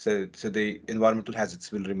worry. So the environmental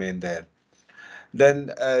hazards will remain there. Then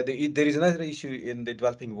there is another issue in the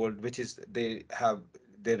developing world, which is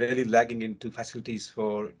they're really lagging into facilities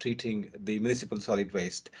for treating the municipal solid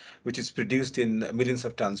waste, which is produced in millions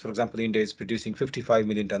of tons. For example, India is producing 55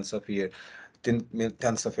 million tons of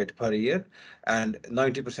tons of it per year, and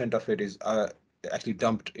 90% of it is actually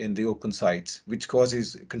dumped in the open sites, which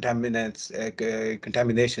causes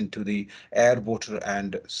contamination to the air, water,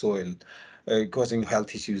 and soil, causing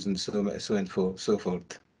health issues and so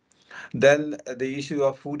forth. Then the issue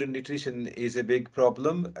of food and nutrition is a big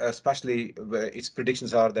problem, especially where its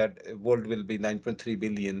predictions are that the world will be 9.3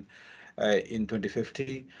 billion in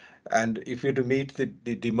 2050. And if we're to meet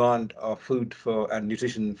the demand of food and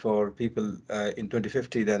nutrition for people in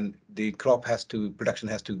 2050, then the production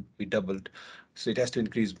has to be doubled. So it has to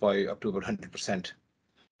increase by up to about 100%.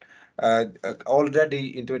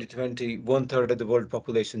 Already in 2020, 1/3 of the world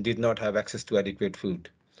population did not have access to adequate food.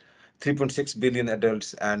 3.6 billion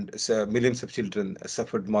adults and millions of children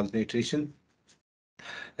suffered malnutrition.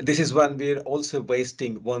 This is when we're also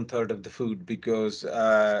wasting 1/3 of the food because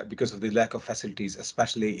of the lack of facilities,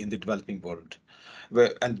 especially in the developing world.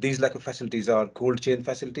 And these lack of facilities are cold chain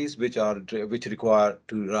facilities, which require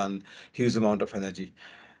to run huge amount of energy.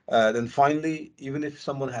 Then finally, even if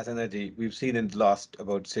someone has energy, we've seen in the last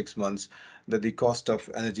about 6 months that the cost of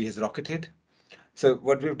energy has rocketed. So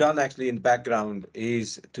what we've done actually in background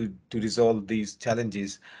is to resolve these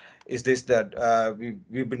challenges is this that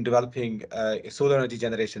we've been developing solar energy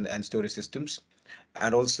generation and storage systems,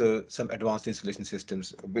 and also some advanced installation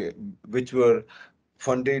systems, which were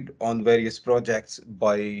funded on various projects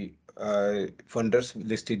by funders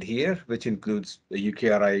listed here, which includes the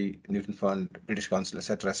UKRI, Newton Fund, British Council,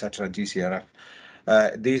 etc., GCRF.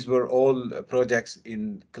 These were all projects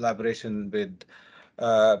in collaboration with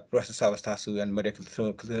Professor Savastasu and Maria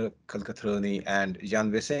Kalkatroni and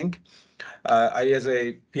Jan Wissing. I, as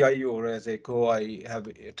a PIU or as a co-I, have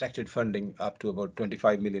attracted funding up to about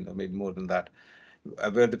 25 million or maybe more than that,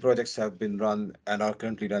 where the projects have been run and are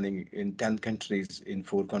currently running in 10 countries in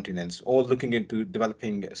 4 continents, all looking into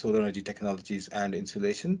developing solar energy technologies and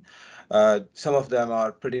insulation. Some of them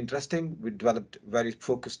are pretty interesting. We developed very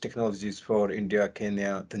focused technologies for India,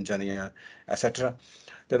 Kenya, Tanzania, etc.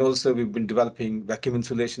 Then also we've been developing vacuum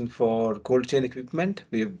insulation for cold chain equipment.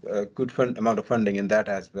 We have a good amount of funding in that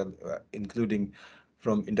as well, including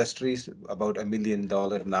from industries, about $1 million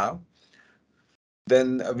now.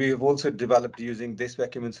 Then we have also developed, using this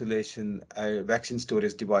vacuum insulation, a vaccine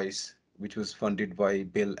storage device, which was funded by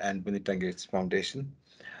Bill and Melinda Gates Foundation.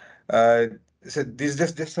 So these are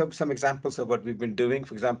just some examples of what we've been doing.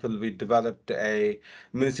 For example, we developed a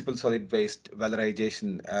municipal solid waste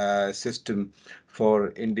valorization system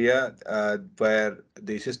for India, where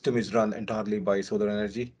the system is run entirely by solar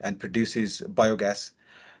energy and produces biogas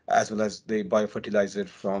as well as the biofertilizer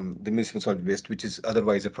from the municipal solid waste, which is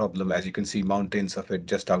otherwise a problem. As you can see, mountains of it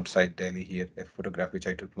just outside Delhi here, a photograph which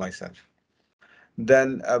I took myself.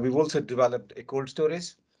 Then we've also developed a cold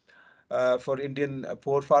storage for Indian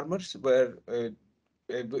poor farmers,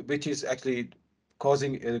 which is actually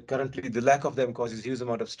causing currently the lack of them causes huge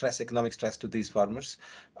amount of stress, economic stress to these farmers,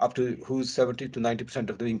 up to whose 70 to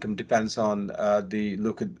 90% of the income depends on the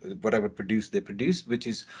local whatever produce they produce,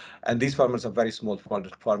 and these farmers are very small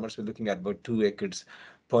farmers. We're looking at about 2 acres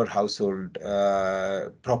per household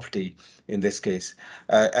property in this case,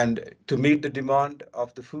 and to meet the demand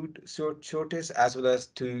of the food shortage as well as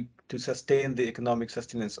to sustain the economic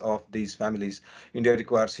sustenance of these families, India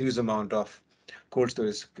requires huge amount of cold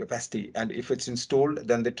storage capacity, and if it's installed,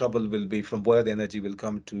 then the trouble will be from where the energy will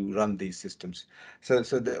come to run these systems. So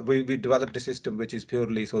we developed a system which is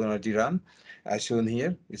purely solar energy run, as shown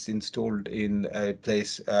here. It's installed in a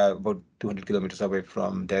place about 200 kilometers away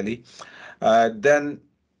from Delhi. Then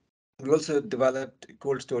we also developed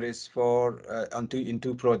cold storage for in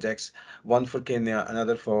 2 projects, one for Kenya,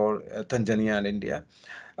 another for Tanzania and India.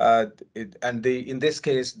 In this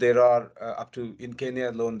case, there are in Kenya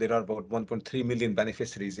alone, there are about 1.3 million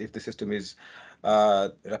beneficiaries if the system is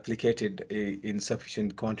replicated in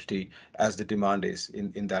sufficient quantity as the demand is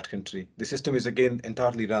in that country. The system is again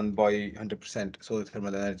entirely run by 100% solar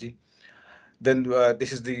thermal energy. Then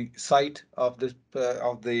this is the site of the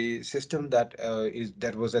system that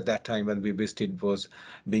was at that time when we visited was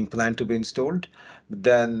being planned to be installed.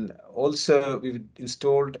 Then also we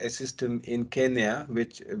installed a system in Kenya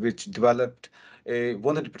which developed a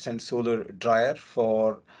 100% solar dryer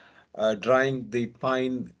for drying the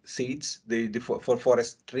pine seeds for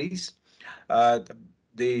forest trees.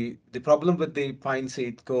 The problem with the pine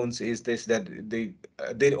seed cones is this, that they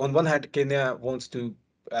on one hand Kenya wants to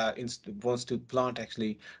plant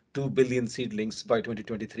actually 2 billion seedlings by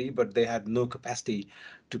 2023, but they had no capacity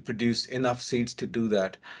to produce enough seeds to do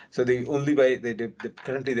that. So the only way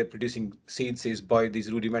currently they're producing seeds is by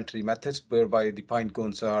these rudimentary methods, whereby the pine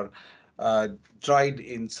cones are dried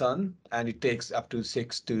in sun, and it takes up to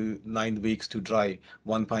 6 to 9 weeks to dry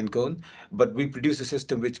one pine cone. But we produce a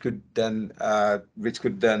system which could then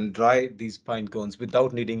dry these pine cones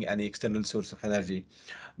without needing any external source of energy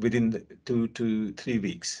within 2 to 3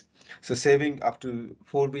 weeks. So saving up to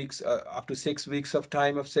 4 weeks, up to 6 weeks of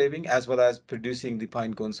time of saving, as well as producing the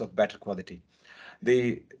pine cones of better quality.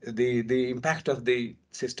 The impact of the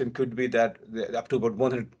system could be that up to about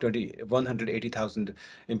 180,000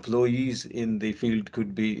 employees in the field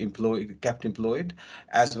could be kept employed,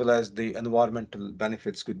 as well as the environmental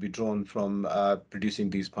benefits could be drawn from producing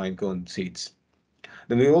these pine cone seeds.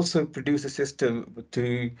 Then we also produce a system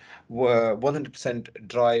to 100%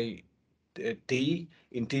 dry tea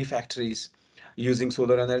in tea factories using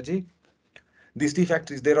solar energy. These tea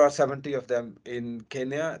factories, there are 70 of them in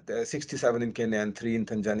Kenya, 67 in Kenya and 3 in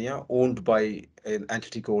Tanzania, owned by an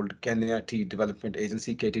entity called Kenya Tea Development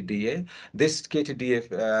Agency, KTDA. This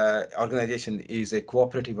KTDA organization is a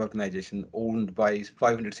cooperative organization owned by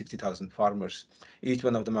 560,000 farmers. Each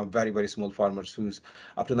one of them are very, very small farmers whose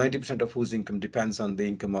up to 90% of whose income depends on the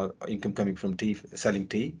income coming from tea, selling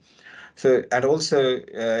tea. So, and also,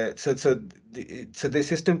 so the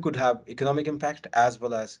system could have economic impact, as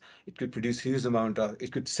well as it could produce huge amount of,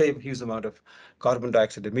 it could save huge amount of carbon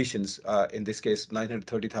dioxide emissions, in this case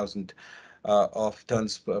 930,000 of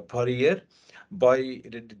tons per year, by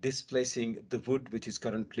displacing the wood which is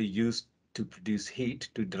currently used to produce heat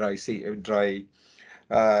to dry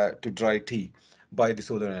tea by the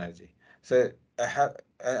solar energy. So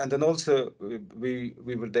and then also we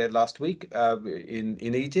were there last week in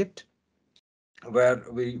Egypt, where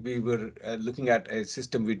we were looking at a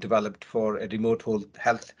system we developed for a remote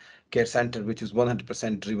health care center, which is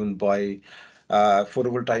 100% driven by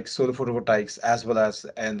photovoltaics, solar photovoltaics, as well as,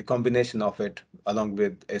 and the combination of it along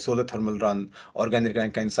with a solar thermal run organic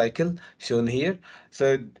Rankine cycle shown here.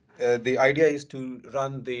 So the idea is to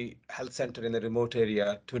run the health center in a remote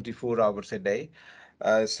area 24 hours a day.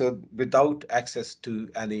 So without access to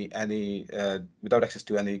any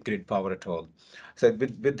grid power at all. So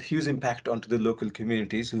with huge impact onto the local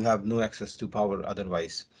communities who have no access to power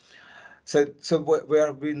otherwise. So where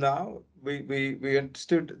are we now? We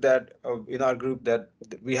understood that in our group that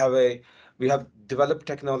we have developed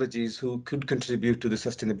technologies who could contribute to the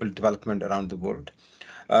sustainable development around the world.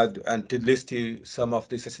 And to list you some of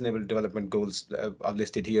the sustainable development goals I've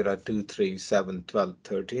listed here are 2, 3, 7, 12,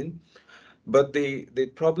 13. But the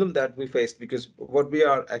problem that we faced, because what we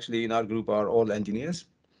are actually in our group are all engineers,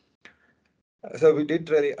 so we did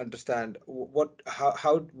really understand what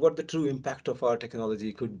the true impact of our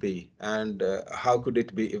technology could be, and how could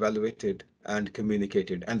it be evaluated and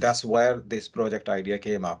communicated, and that's where this project idea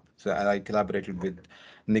came up. So I collaborated with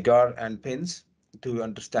Nigar and Pins to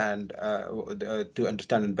understand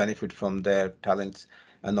and benefit from their talents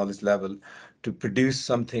and knowledge level, to produce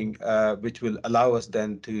something which will allow us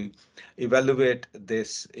then to evaluate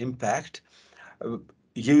this impact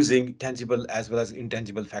using tangible as well as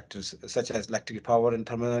intangible factors such as electric power and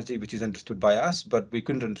thermal energy, which is understood by us, but we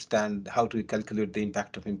couldn't understand how to calculate the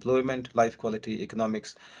impact of employment, life quality,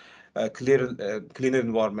 economics, cleaner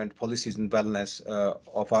environment, policies and wellness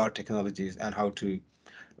of our technologies, and how to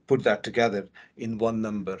put that together in one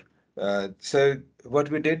number. So what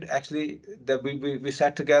we did actually, that we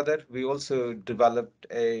sat together, we also developed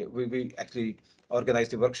we actually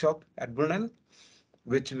organized a workshop at Brunel,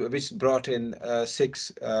 which brought in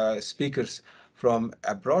 6 speakers from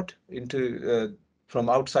abroad from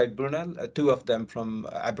outside Brunel, 2 of them from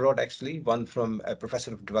abroad actually, one from a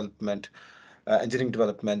professor of engineering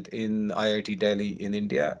development in IIT Delhi in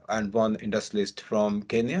India, and one industrialist from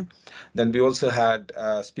Kenya. Then we also had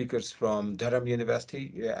speakers from Durham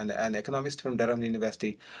University and an economist from Durham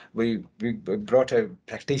University. We brought a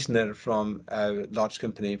practitioner from a large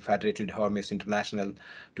company, Federated Hermes International,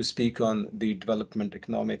 to speak on the development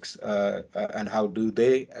economics and how do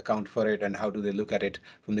they account for it, and how do they look at it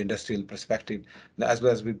from the industrial perspective. As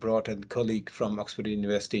well as we brought a colleague from Oxford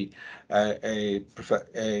University, a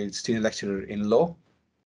senior lecturer in law.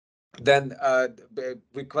 Then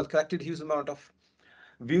we collected a huge amount of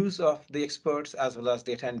views of the experts as well as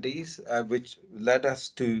the attendees, which led us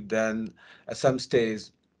to then at some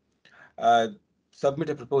stage submit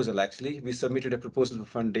a proposal. Actually, we submitted a proposal for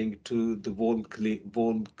funding to the World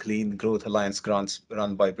Clean Growth Alliance grants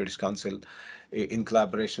run by British Council in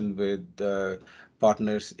collaboration with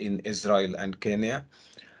partners in Israel and Kenya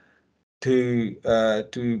to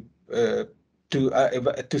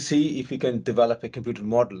see if we can develop a computer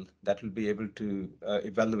model that will be able to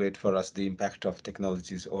evaluate for us the impact of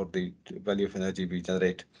technologies or the value of energy we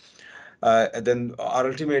generate. And then our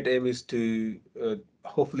ultimate aim is to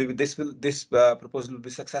hopefully this proposal will be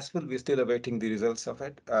successful. We're still awaiting the results of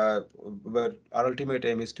it, but our ultimate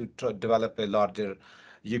aim is to develop a larger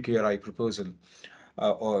UKRI proposal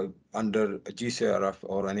or under GCRF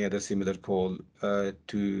or any other similar call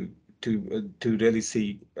to really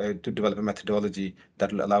see to develop a methodology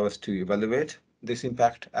that will allow us to evaluate this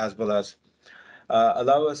impact, as well as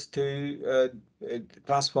allow us to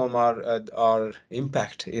transform our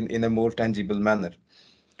impact in a more tangible manner.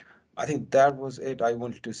 I think that was it I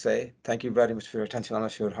wanted to say. Thank you very much for your attention. I'm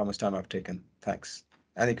not sure how much time I've taken. Thanks.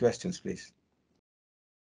 Any questions, please?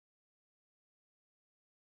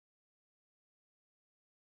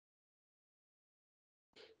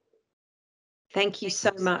 Thank you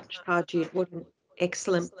so much, Harjit. What an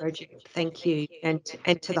excellent project. Thank you, and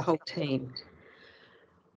to the whole team.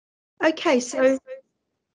 Okay, so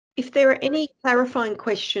If there are any clarifying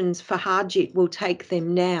questions for Harjit, we'll take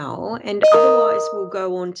them now, and otherwise we'll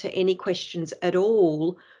go on to any questions at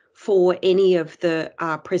all for any of the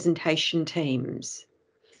presentation teams.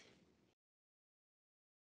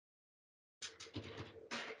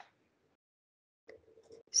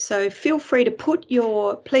 So feel free to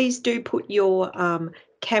please do put your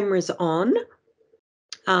cameras on.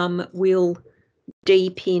 We'll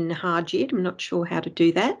de-pin Harjit. I'm not sure how to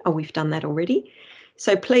do that. Oh, we've done that already.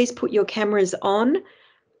 So please put your cameras on.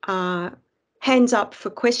 Hands up for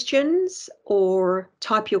questions or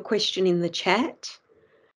type your question in the chat.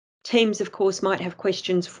 Teams, of course, might have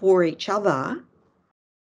questions for each other.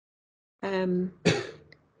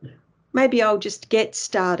 Maybe I'll just get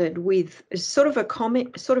started with sort of a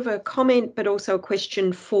comment, but also a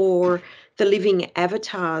question for the Living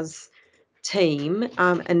Avatars team,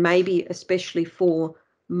 and maybe especially for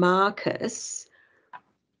Marcus.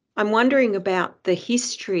 I'm wondering about the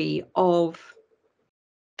history of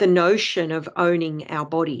the notion of owning our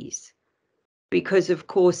bodies, because of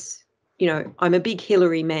course, you know, I'm a big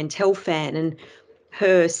Hilary Mantel fan, and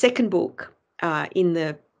her second book in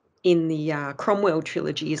the Cromwell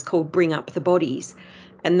trilogy is called Bring Up the Bodies,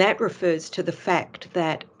 and that refers to the fact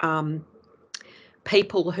that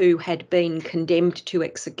people who had been condemned to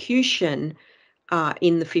execution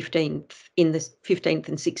in the 15th and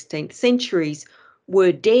 16th centuries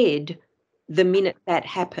were dead the minute that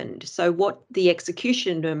happened. So what the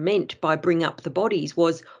executioner meant by bring up the bodies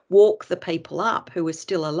was walk the people up who were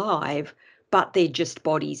still alive, but they're just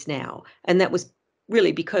bodies now. And that was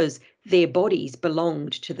really because their bodies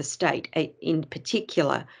belonged to the state, in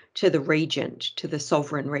particular to the regent, to the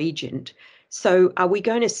sovereign regent. So are we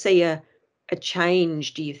going to see a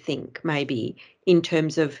change, do you think, maybe in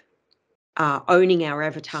terms of owning our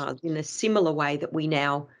avatars in a similar way that we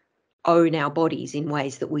now own our bodies in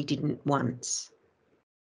ways that we didn't once?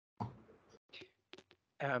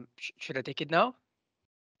 Should I take it now?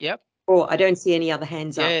 Yep. Oh, I don't see any other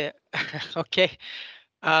hands up. Yeah. Okay.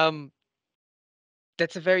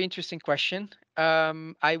 That's a very interesting question.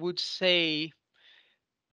 I would say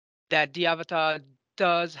that the avatar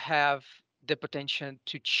does have the potential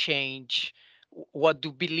to change what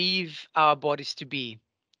do believe our bodies to be.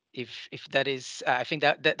 If that is, I think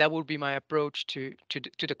that would be my approach to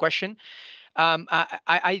the question.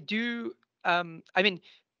 I do. I mean,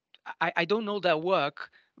 I don't know that work,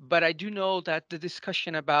 but I do know that the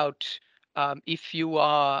discussion about if you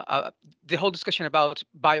are the whole discussion about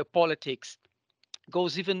biopolitics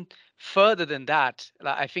goes even further than that.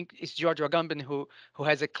 I think it's George Agamben who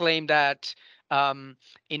has a claim that in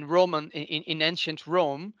ancient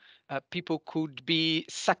Rome, people could be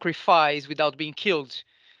sacrificed without being killed.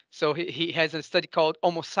 So he has a study called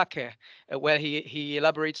Homo Sacer, where he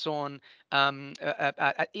elaborates on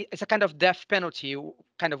it's a kind of death penalty,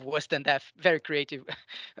 kind of worse than death, very creative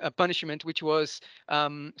punishment, which was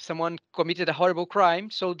someone committed a horrible crime,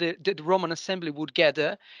 so the Roman assembly would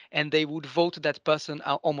gather and they would vote that person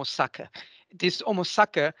Homo Sacer. This Homo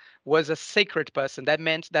Sacer was a sacred person. That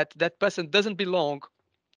meant that that person doesn't belong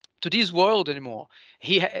to this world anymore.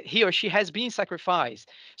 He or she has been sacrificed.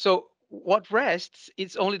 So what rests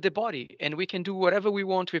is only the body, and we can do whatever we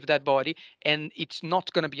want with that body, and it's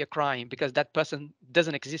not going to be a crime because that person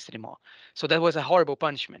doesn't exist anymore. So that was a horrible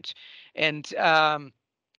punishment. And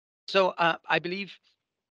so I believe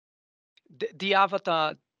the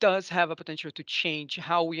avatar does have a potential to change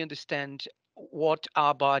how we understand what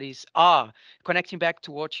our bodies are. Connecting back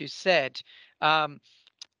to what you said,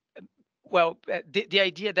 well, the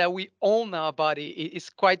idea that we own our body is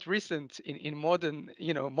quite recent in modern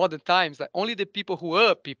times. That only the people who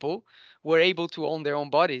were people were able to own their own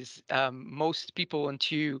bodies. Most people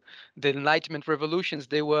until the Enlightenment revolutions,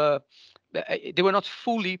 they were not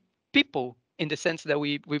fully people in the sense that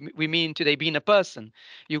we mean today being a person.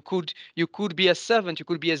 You could be a servant, you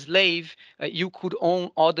could be a slave, you could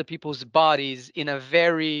own other people's bodies in a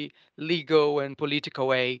very legal and political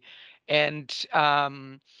way. And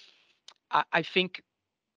I think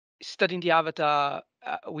studying the avatar,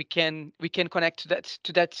 we can connect to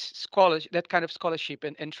that kind of scholarship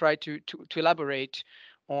and try to elaborate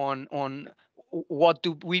on what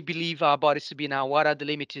do we believe our bodies to be now, what are the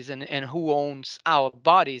limits, and who owns our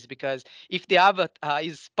bodies, because if the avatar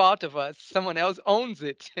is part of us, someone else owns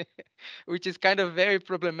it, which is kind of very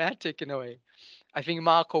problematic in a way. I think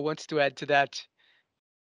Marco wants to add to that.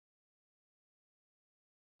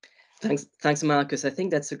 Thanks, Marcus. I think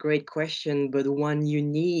that's a great question, but one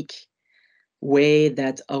unique way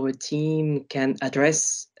that our team can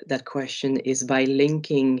address that question is by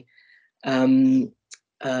linking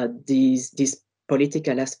these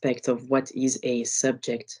political aspects of what is a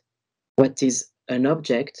subject, what is an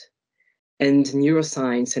object, and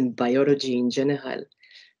neuroscience and biology in general,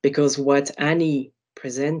 because what Annie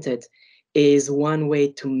presented is one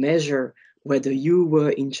way to measure whether you were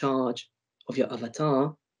in charge of your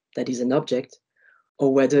avatar, that is an object,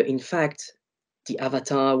 or whether in fact the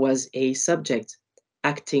avatar was a subject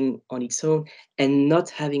acting on its own and not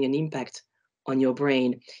having an impact on your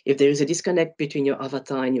brain. If there is a disconnect between your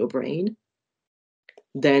avatar and your brain,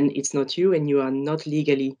 then it's not you, and you are not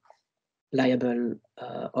legally liable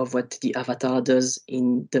of what the avatar does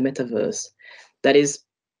in the metaverse. That is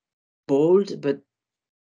bold, but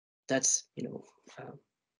that's, you know,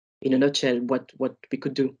 in a nutshell, what we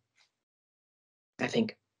could do, I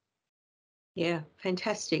think. Yeah,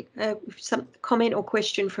 fantastic. Some comment or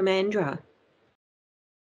question from Andra?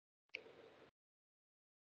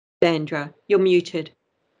 Andra, you're muted.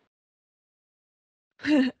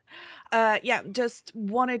 Yeah, just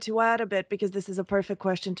wanted to add a bit, because this is a perfect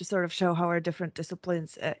question to sort of show how our different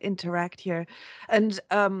disciplines interact here. And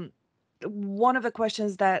one of the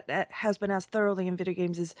questions that has been asked thoroughly in video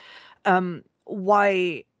games is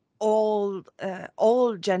why all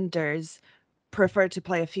genders prefer to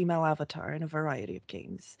play a female avatar in a variety of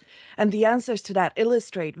games. And the answers to that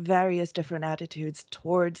illustrate various different attitudes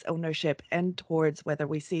towards ownership and towards whether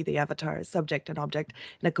we see the avatar as subject and object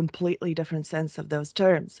in a completely different sense of those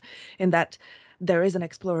terms, in that there is an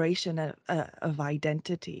exploration of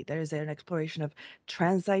identity. There is an exploration of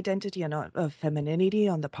trans identity and of femininity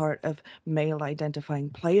on the part of male identifying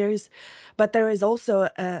players. But there is also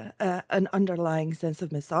an underlying sense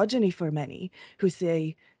of misogyny for many who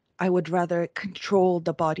say, I would rather control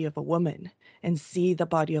the body of a woman and see the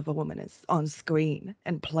body of a woman as on screen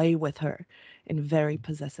and play with her in very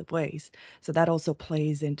possessive ways. So that also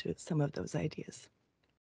plays into some of those ideas.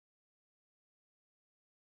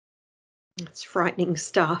 It's frightening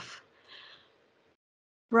stuff.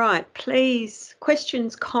 Right, please,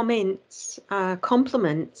 questions, comments,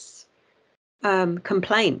 compliments,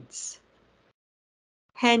 complaints.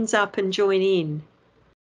 Hands up and join in.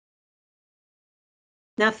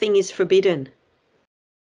 Nothing is forbidden.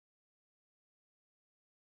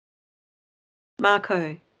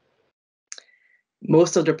 Marco.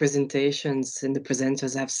 Most of the presentations and the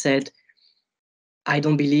presenters have said, I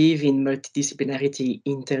don't believe in multidisciplinarity,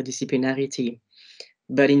 interdisciplinarity.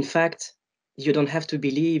 But in fact, you don't have to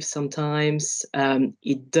believe. Sometimes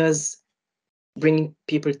it does bring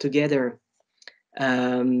people together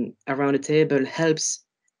around a table, helps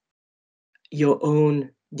your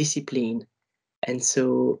own discipline. And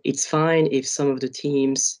so it's fine if some of the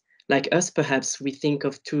teams, like us perhaps, we think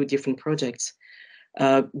of two different projects,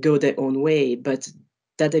 go their own way, but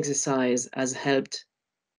that exercise has helped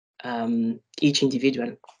each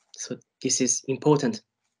individual. So this is important.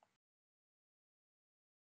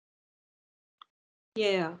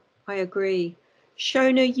 Yeah, I agree.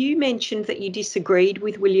 Shona, you mentioned that you disagreed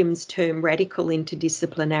with William's term radical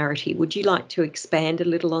interdisciplinarity. Would you like to expand a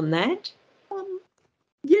little on that?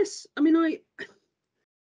 Yes, I mean,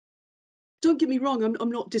 don't get me wrong,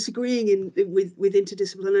 I'm not disagreeing with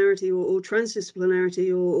interdisciplinarity or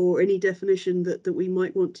transdisciplinarity or any definition that we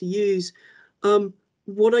might want to use.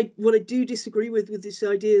 What I do disagree with this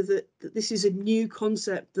idea that this is a new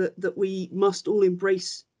concept that we must all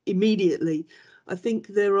embrace immediately. I think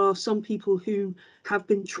there are some people who have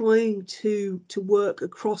been trying to work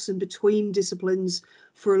across and between disciplines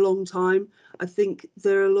for a long time. I think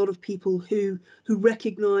there are a lot of people who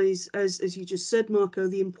recognise, as you just said, Marco,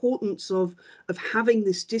 the importance of having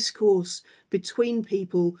this discourse between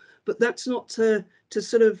people, but that's not to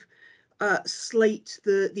sort of slate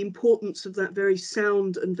the importance of that very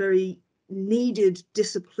sound and very needed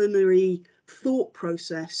disciplinary thought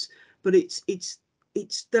process, but it's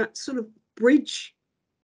that sort of bridge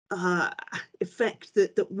effect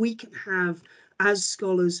that we can have as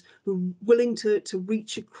scholars who are willing to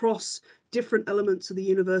reach across different elements of the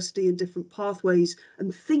university and different pathways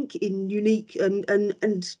and think in unique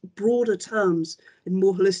and broader terms in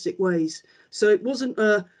more holistic ways. So it wasn't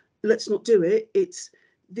let's not do it. It's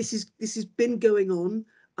this has been going on,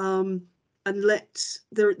 and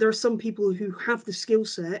there are some people who have the skill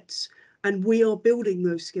sets, and we are building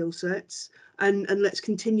those skill sets, and let's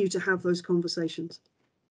continue to have those conversations.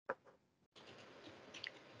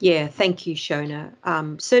 Yeah, thank you, Shona.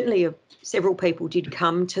 Certainly several people did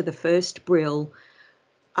come to the first BRIL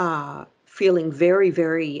feeling very,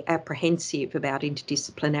 very apprehensive about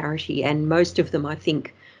interdisciplinarity, and most of them, I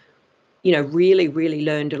think, you know, really, really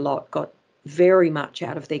learned a lot, got very much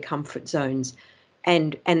out of their comfort zones,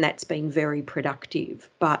 and that's been very productive.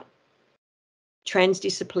 But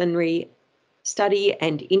transdisciplinary study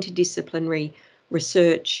and interdisciplinary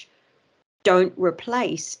research don't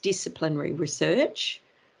replace disciplinary research.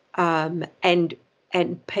 and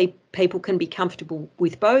people can be comfortable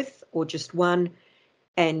with both or just one,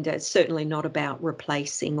 and certainly not about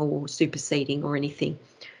replacing or superseding or anything.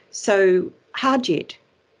 So, Harjit.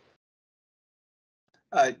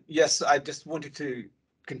 Yes, I just wanted to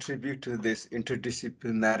contribute to this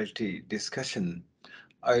interdisciplinarity discussion.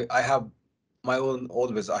 I have my own,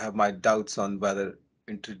 always I have my doubts on whether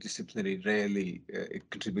interdisciplinary really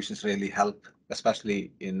contributions really help,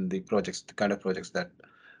 especially in the projects, the kind of projects that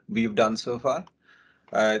we've done so far.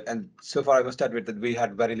 And so far, I must admit that we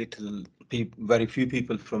had very few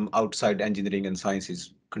people from outside engineering and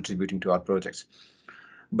sciences contributing to our projects.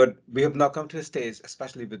 But we have now come to a stage,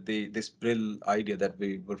 especially with this BRIL idea that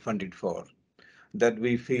we were funded for, that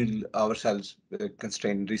we feel ourselves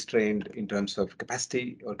constrained, restrained in terms of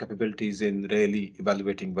capacity or capabilities in really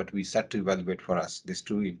evaluating what we set to evaluate for us, this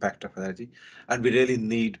true impact of energy. And we really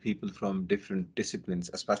need people from different disciplines,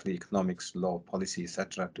 especially economics, law, policy,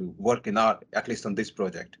 etc., to work in at least on this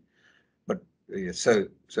project. But so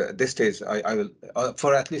at this stage, I will,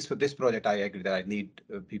 for at least for this project, I agree that I need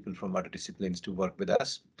people from other disciplines to work with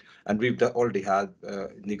us. And we've already had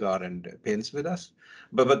Nigar and Paynes with us.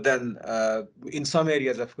 But then in some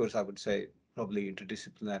areas, of course, I would say probably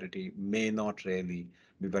interdisciplinarity may not really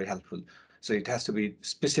be very helpful. So it has to be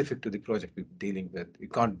specific to the project we're dealing with.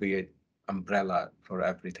 It can't be an umbrella for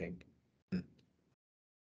everything.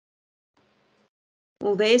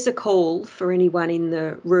 Well, there's a call for anyone in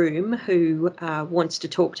the room who wants to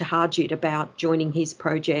talk to Harjit about joining his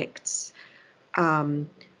projects.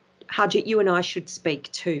 Harjit, you and I should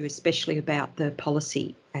speak too, especially about the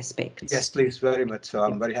policy aspects. Yes, please, very much so.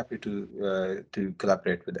 I'm very happy to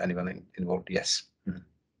collaborate with anyone involved. Yes. Mm-hmm.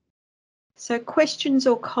 So, questions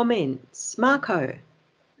or comments, Marco?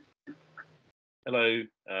 Hello,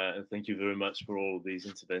 and thank you very much for all these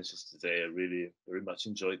interventions today. I really very much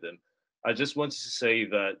enjoyed them. I just wanted to say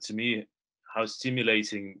that to me, how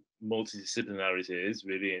stimulating multidisciplinarity is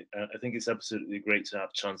really, I think it's absolutely great to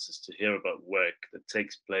have chances to hear about work that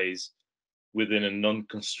takes place within a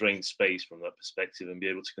non-constrained space from that perspective and be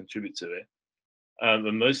able to contribute to it.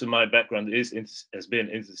 And most of my background has been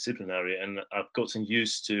interdisciplinary, and I've gotten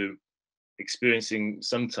used to experiencing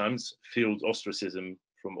sometimes field ostracism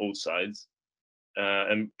from all sides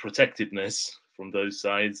and protectiveness from those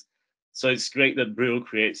sides. So it's great that BRIL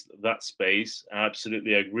creates that space. I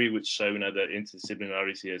absolutely agree with Shona that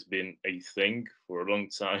interdisciplinarity has been a thing for a long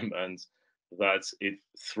time and that it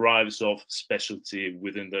thrives off specialty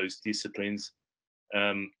within those disciplines.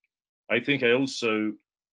 I think I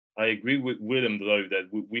agree with Willem, though, that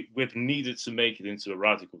we've needed to make it into a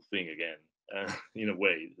radical thing again, in a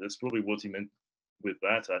way. That's probably what he meant with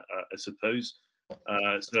that, I suppose.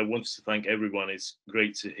 So I wanted to thank everyone. It's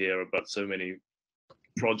great to hear about so many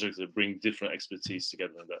projects that bring different expertise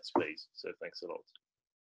together in that space. So thanks a lot.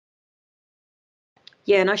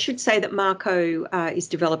 Yeah, and I should say that Marco is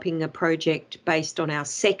developing a project based on our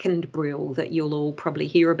second BRIL that you'll all probably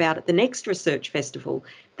hear about at the next research festival.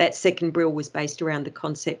 That second BRIL was based around the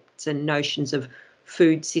concepts and notions of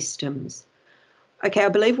food systems. Okay, I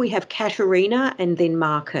believe we have Katerina and then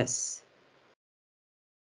Marcus.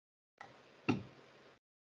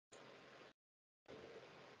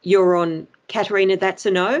 You're on, Katerina, that's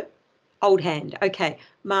a no? Old hand. Okay,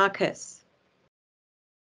 Marcus.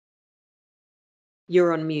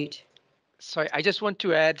 You're on mute. Sorry, I just want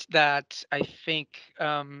to add that I think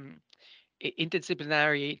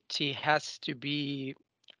interdisciplinarity has to be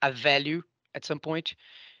a value at some point,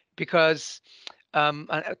 because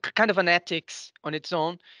kind of an ethics on its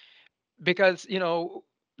own, because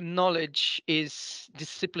knowledge is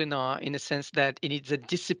disciplinar in a sense that it needs a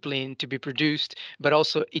discipline to be produced, but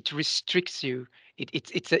also it restricts you.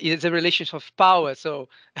 It's a relationship of power. So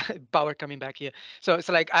power coming back here. So it's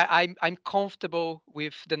like I'm comfortable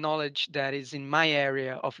with the knowledge that is in my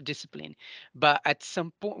area of discipline, but at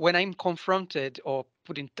some point when I'm confronted or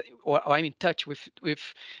or I'm in touch with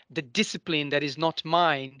the discipline that is not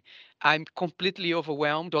mine, I'm completely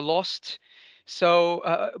overwhelmed or lost.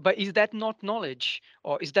 So, but is that not knowledge,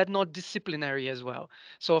 or is that not disciplinary as well?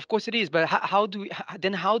 So of course it is, but how do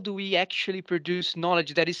we actually produce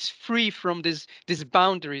knowledge that is free from these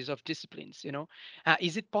boundaries of disciplines?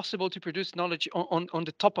 Is it possible to produce knowledge on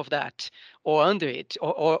the top of that, or under it,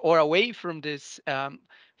 or away from this,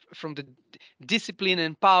 from the discipline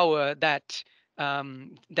and power that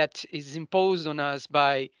that is imposed on us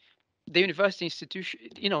by the university institution,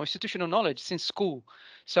 institutional knowledge since school.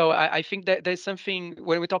 So I think that there's something,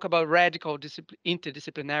 when we talk about radical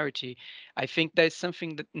interdisciplinarity, I think there's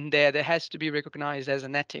something in there that has to be recognized as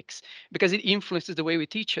an ethics, because it influences the way we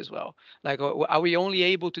teach as well. Like, are we only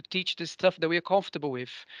able to teach the stuff that we're comfortable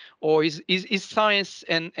with, or is science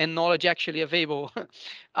and knowledge actually available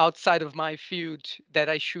outside of my field that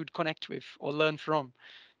I should connect with or learn from,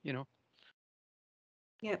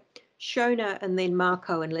 Yeah, Shona and then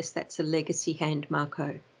Marco, unless that's a legacy hand,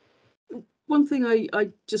 Marco. One thing I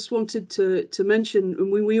just wanted to mention,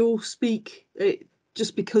 and when we all speak,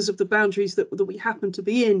 just because of the boundaries that we happen to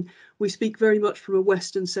be in, we speak very much from a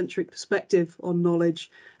Western-centric perspective on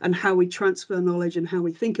knowledge and how we transfer knowledge and how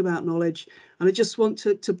we think about knowledge. And I just want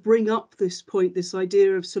to bring up this point, this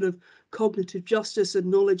idea of sort of cognitive justice and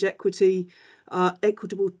knowledge equity,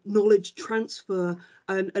 equitable knowledge transfer,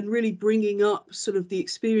 and really bringing up sort of the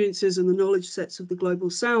experiences and the knowledge sets of the Global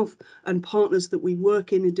South and partners that we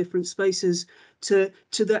work in different spaces to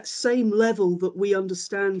that same level that we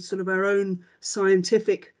understand sort of our own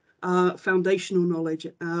scientific foundational knowledge,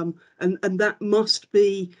 and that must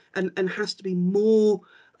be and has to be more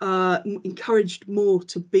encouraged more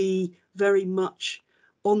to be very much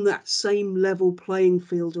on that same level playing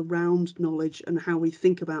field around knowledge and how we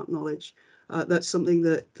think about knowledge. That's something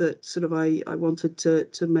that sort of I wanted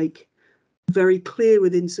to make very clear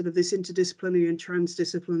within sort of this interdisciplinary and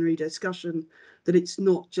transdisciplinary discussion, that it's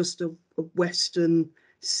not just a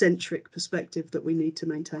Western-centric perspective that we need to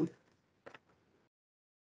maintain.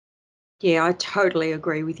 Yeah, I totally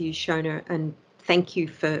agree with you, Shona, and thank you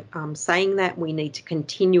for saying that. We need to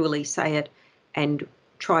continually say it and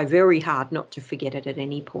try very hard not to forget it at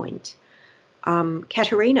any point.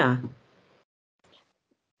 Katerina.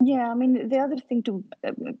 Yeah, I mean, the other thing to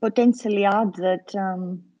potentially add that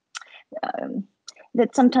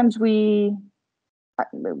that sometimes we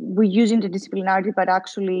use interdisciplinarity, but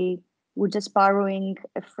actually we're just borrowing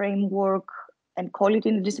a framework and call it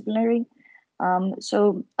interdisciplinary.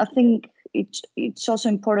 So I think it's also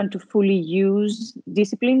important to fully use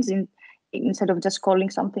disciplines instead of just calling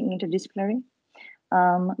something interdisciplinary,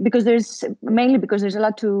 because there's a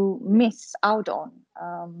lot to miss out on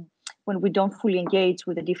when we don't fully engage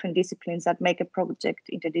with the different disciplines that make a project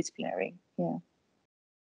interdisciplinary. Yeah.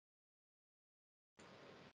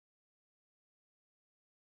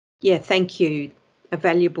 Yeah, thank you. A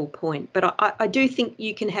valuable point. But I do think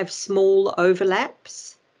you can have small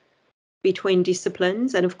overlaps between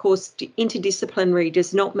disciplines. And of course, interdisciplinary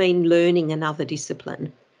does not mean learning another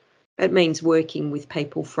discipline. It means working with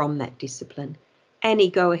people from that discipline. Annie,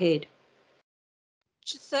 go ahead.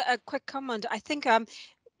 Just a quick comment. I think,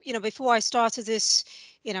 before I started this,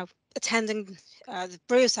 attending the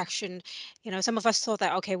BRIL section, some of us thought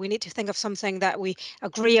that, okay, we need to think of something that we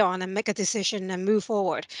agree on and make a decision and move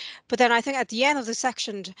forward. But then I think at the end of the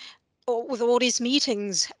section, with all these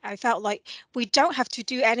meetings, I felt like we don't have to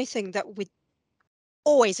do anything that we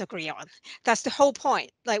always agree on. That's the whole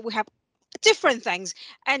point. Like, we have different things.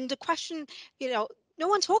 And the question, no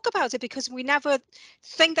one talk about it because we never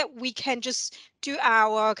think that we can just do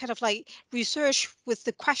our kind of like research with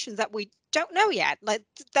the questions that we don't know yet. Like,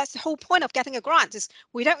 that's the whole point of getting a grant, is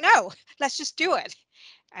we don't know. Let's just do it.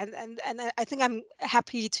 And I think I'm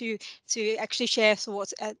happy to actually share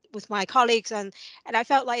thoughts with my colleagues, and I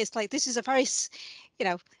felt like it's like this is a very,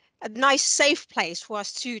 a nice safe place for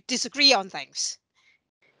us to disagree on things.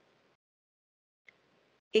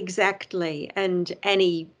 Exactly. And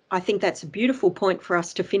Annie, I think that's a beautiful point for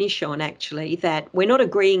us to finish on, actually, that we're not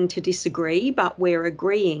agreeing to disagree, but we're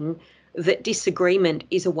agreeing that disagreement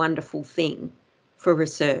is a wonderful thing for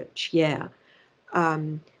research. Yeah.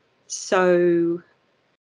 So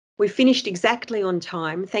we finished exactly on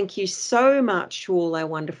time. Thank you so much to all our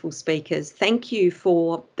wonderful speakers. Thank you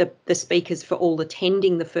for the speakers for all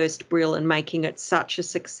attending the first BRIL and making it such a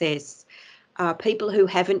success. People who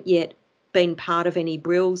haven't yet been part of any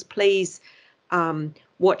BRILs, please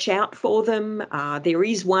watch out for them. There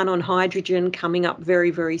is one on hydrogen coming up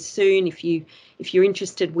very, very soon. If you're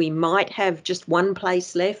interested, we might have just one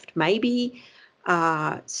place left, maybe.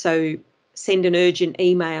 So send an urgent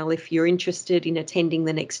email if you're interested in attending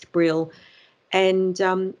the next BRIL. And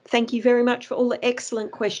thank you very much for all the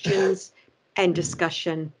excellent questions and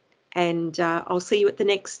discussion. And I'll see you at the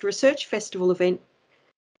next Research Festival event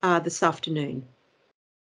this afternoon.